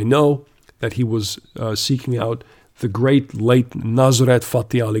 but I know that he was seeking out the great late Nusrat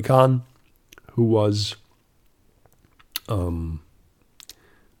Fateh Ali Khan, who was a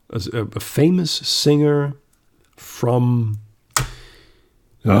famous singer from...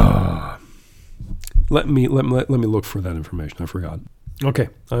 Let me look for that information. I forgot. Okay,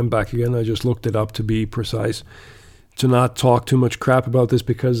 I'm back again. I just looked it up to be precise, to not talk too much crap about this,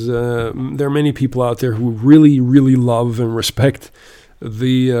 because there are many people out there who really, really love and respect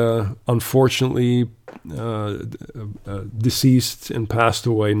the unfortunately deceased and passed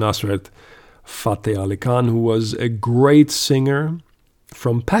away Nusrat Fateh Ali Khan, who was a great singer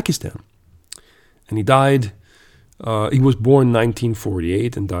from Pakistan. And he died, he was born in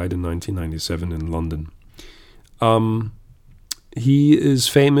 1948 and died in 1997 in London. He is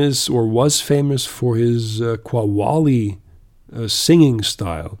famous, or was famous, for his qawwali singing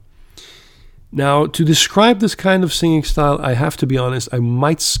style. Now, to describe this kind of singing style, I have to be honest, I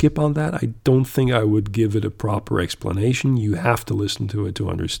might skip on that. I don't think I would give it a proper explanation. You have to listen to it to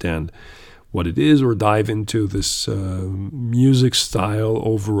understand what it is, or dive into this music style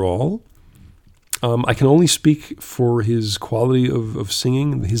overall. I can only speak for his quality of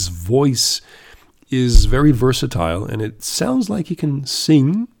singing. His voice is very versatile, and it sounds like he can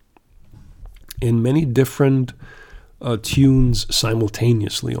sing in many different tunes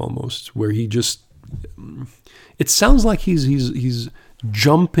simultaneously, almost, where he just... It sounds like he's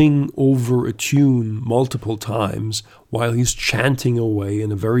jumping over a tune multiple times while he's chanting away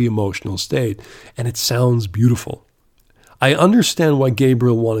in a very emotional state, and it sounds beautiful. I understand why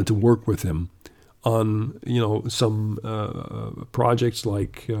Gabriel wanted to work with him on, some projects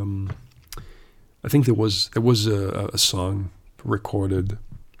like... I think there was a song recorded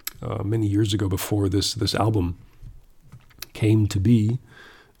many years ago before this album came to be.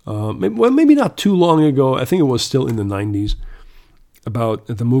 Maybe not too long ago. I think it was still in the 90s, about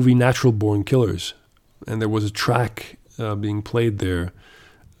the movie Natural Born Killers, and there was a track being played there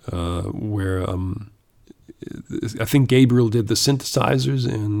where I think Gabriel did the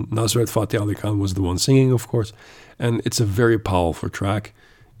synthesizers, and Nusrat Fateh Ali Khan was the one singing, of course, and it's a very powerful track.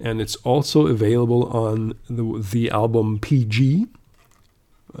 And it's also available on the album PG,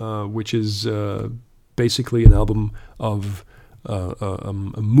 which is basically an album of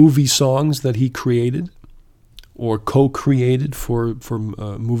movie songs that he created or co-created for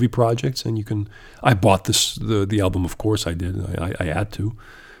movie projects. And I bought the album, of course I did. I had to.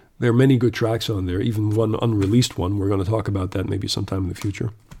 There are many good tracks on there, even one unreleased one. We're going to talk about that maybe sometime in the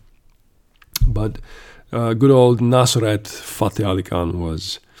future. But good old Nusrat Fateh Ali Khan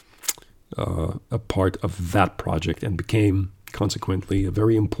was a part of that project, and became consequently a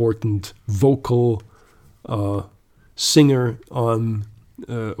very important vocal singer on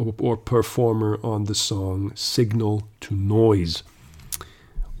or performer on the song Signal to Noise.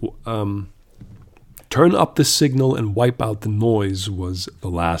 Turn up the signal and wipe out the noise was the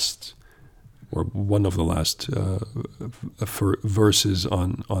last, or one of the last verses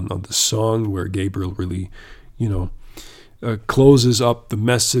on the song, where Gabriel really, closes up the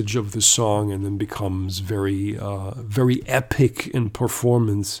message of the song, and then becomes very epic in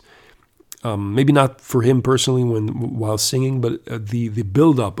performance. Maybe not for him personally while singing, but the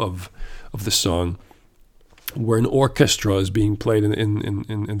build-up of the song, where an orchestra is being played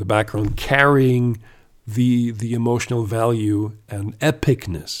in the background, carrying the emotional value and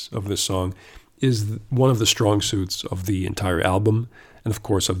epicness of the song, is one of the strong suits of the entire album, and of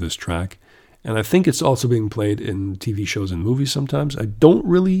course of this track. And I think it's also being played in TV shows and movies sometimes. I don't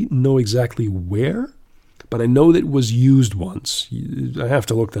really know exactly where, but I know that it was used once. I have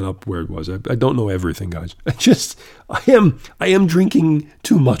to look that up where it was. I don't know everything, guys. I am drinking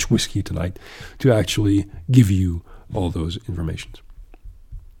too much whiskey tonight to actually give you all those informations.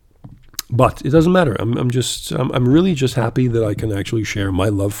 But it doesn't matter. I'm really just happy that I can actually share my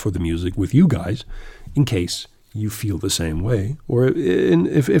love for the music with you guys, in case you feel the same way, or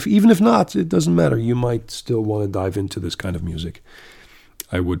if even if not, it doesn't matter. You might still want to dive into this kind of music.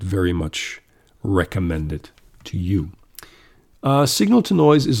 I would very much recommend it to you. Signal to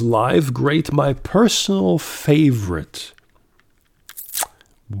Noise is live, great. My personal favorite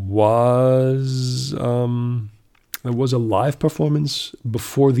was there was a live performance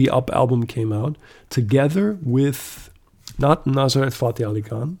before the Up album came out, together with not Nazareth Fateh Ali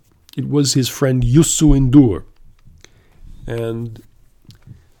Khan. It was his friend Youssou N'Dour, and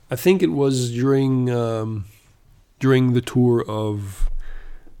I think it was during the tour of.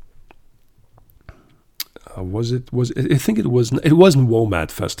 I think it wasn't WOMAD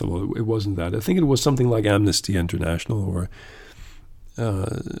Festival. It wasn't that. I think it was something like Amnesty International or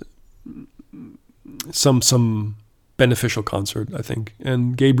some beneficial concert, I think.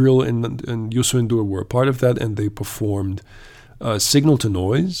 And Gabriel and Youssou N'Dour were a part of that, and they performed Signal to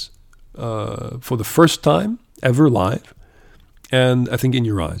Noise for the first time ever live, and I think In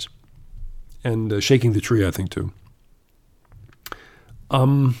Your Eyes, and Shaking the Tree, I think, too.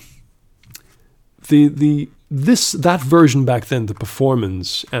 That version back then, the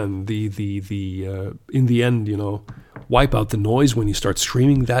performance and the in the end, wipe out the noise when he starts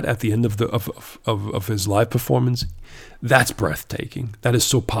screaming that at the end of his live performance. That's breathtaking. That is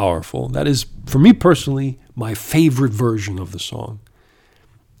so powerful. That is, for me personally, my favorite version of the song.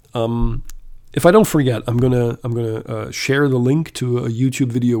 If I don't forget, I'm gonna share the link to a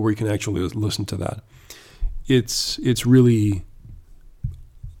YouTube video where you can actually listen to that. It's really.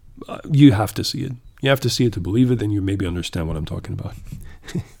 You have to see it. You have to see it to believe it, then you maybe understand what I'm talking about.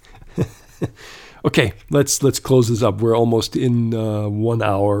 Okay, let's close this up. We're almost in 1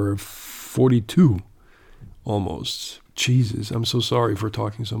 hour 42, almost. Jesus, I'm so sorry for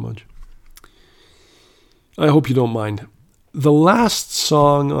talking so much. I hope you don't mind. The last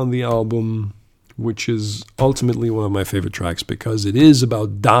song on the album, which is ultimately one of my favorite tracks because it is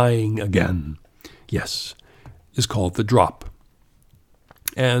about dying again, yes, is called The Drop.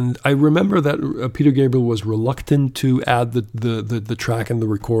 And I remember that Peter Gabriel was reluctant to add the track and the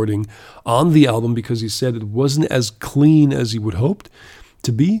recording on the album because he said it wasn't as clean as he would hoped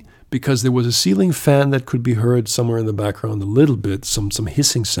to be, because there was a ceiling fan that could be heard somewhere in the background a little bit, some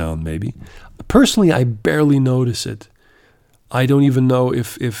hissing sound maybe. Personally, I barely notice it. I don't even know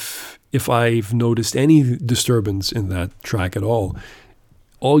if I've noticed any disturbance in that track at all.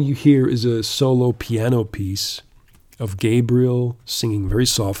 All you hear is a solo piano piece of Gabriel singing very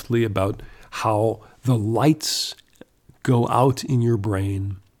softly about how the lights go out in your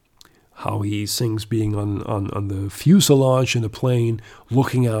brain, how he sings being on the fuselage in a plane,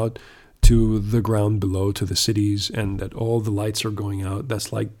 looking out to the ground below, to the cities, and that all the lights are going out.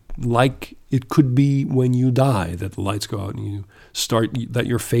 That's like it could be when you die, that the lights go out and you start, that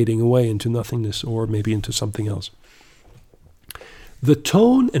you're fading away into nothingness or maybe into something else. The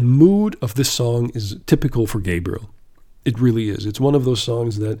tone and mood of this song is typical for Gabriel. It really is. It's one of those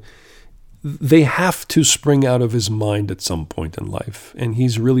songs that they have to spring out of his mind at some point in life. And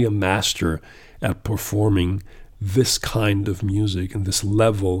he's really a master at performing this kind of music and this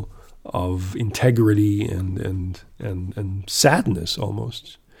level of integrity and sadness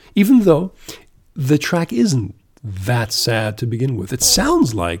almost. Even though the track isn't that sad to begin with. It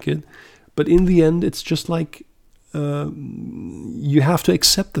sounds like it, but in the end, it's just like you have to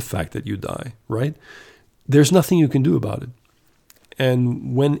accept the fact that you die, right? There's nothing you can do about it.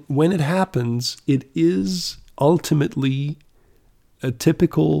 And when it happens, it is ultimately a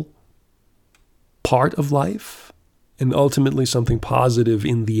typical part of life and ultimately something positive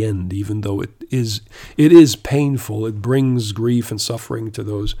in the end, even though it is painful. It brings grief and suffering to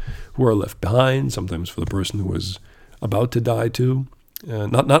those who are left behind, sometimes for the person who is about to die too.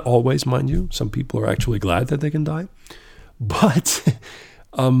 Not always, mind you. Some people are actually glad that they can die. But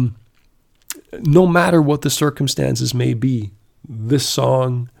no matter what the circumstances may be, this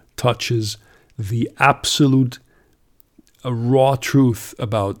song touches the absolute raw truth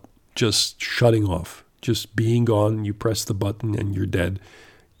about just shutting off, just being gone. You press the button and you're dead.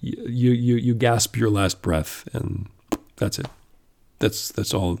 You gasp your last breath, and that's it.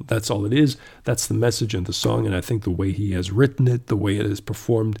 That's all it is. That's the message in the song, and I think the way he has written it, the way it is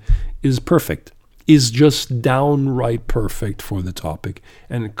performed, is perfect. Is just downright perfect for the topic,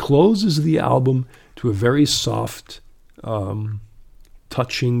 and it closes the album to a very soft,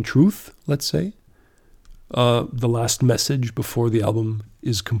 touching truth, let's say. The last message before the album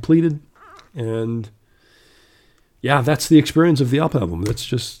is completed, and yeah, that's the experience of the Up album. That's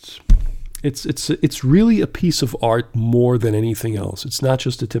just, it's really a piece of art more than anything else. It's not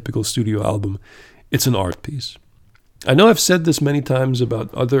just a typical studio album; it's an art piece. I know I've said this many times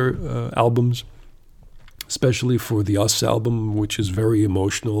about other albums, especially for the Us album, which is very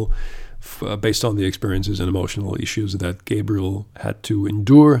emotional, based on the experiences and emotional issues that Gabriel had to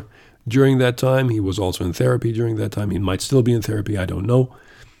endure during that time. He was also in therapy during that time. He might still be in therapy, I don't know.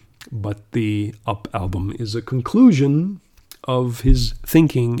 But the Up album is a conclusion of his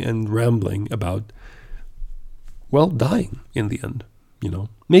thinking and rambling about, well, dying in the end,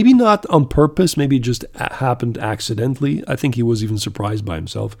 Maybe not on purpose, maybe it just happened accidentally. I think he was even surprised by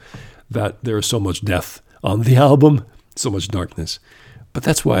himself that there is so much death on the album, so much darkness. But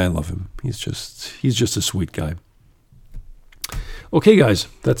that's why I love him. He's just a sweet guy. Okay, guys,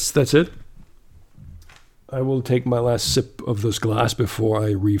 that's it. I will take my last sip of this glass before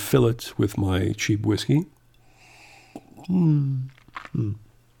I refill it with my cheap whiskey. I'm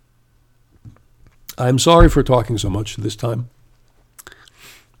sorry for talking so much this time.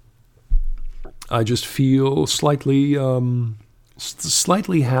 I just feel slightly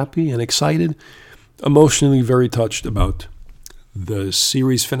happy and excited, emotionally very touched about the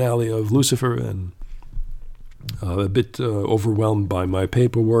series finale of Lucifer, and a bit overwhelmed by my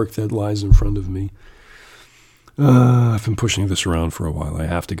paperwork that lies in front of me. I've been pushing this around for a while. I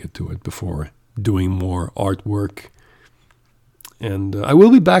have to get to it before doing more artwork. And I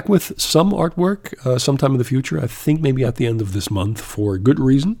will be back with some artwork sometime in the future. I think maybe at the end of this month for a good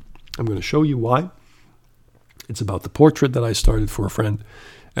reason. I'm going to show you why. It's about the portrait that I started for a friend,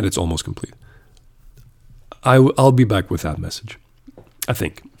 and it's almost complete. I'll be back with that message, I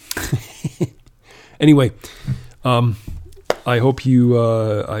think. Anyway, I hope you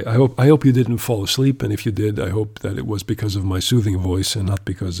I hope you didn't fall asleep, and if you did, I hope that it was because of my soothing voice and not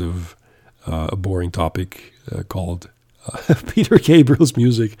because of a boring topic called Peter Gabriel's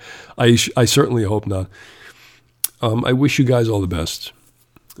music. I certainly hope not. I wish you guys all the best.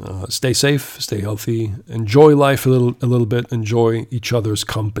 Stay safe, stay healthy, enjoy life a little bit, enjoy each other's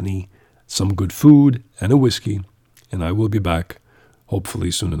company, some good food and a whiskey, and I will be back hopefully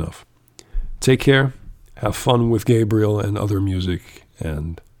soon enough. Take care, have fun with Gabriel and other music,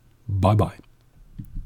 and bye-bye.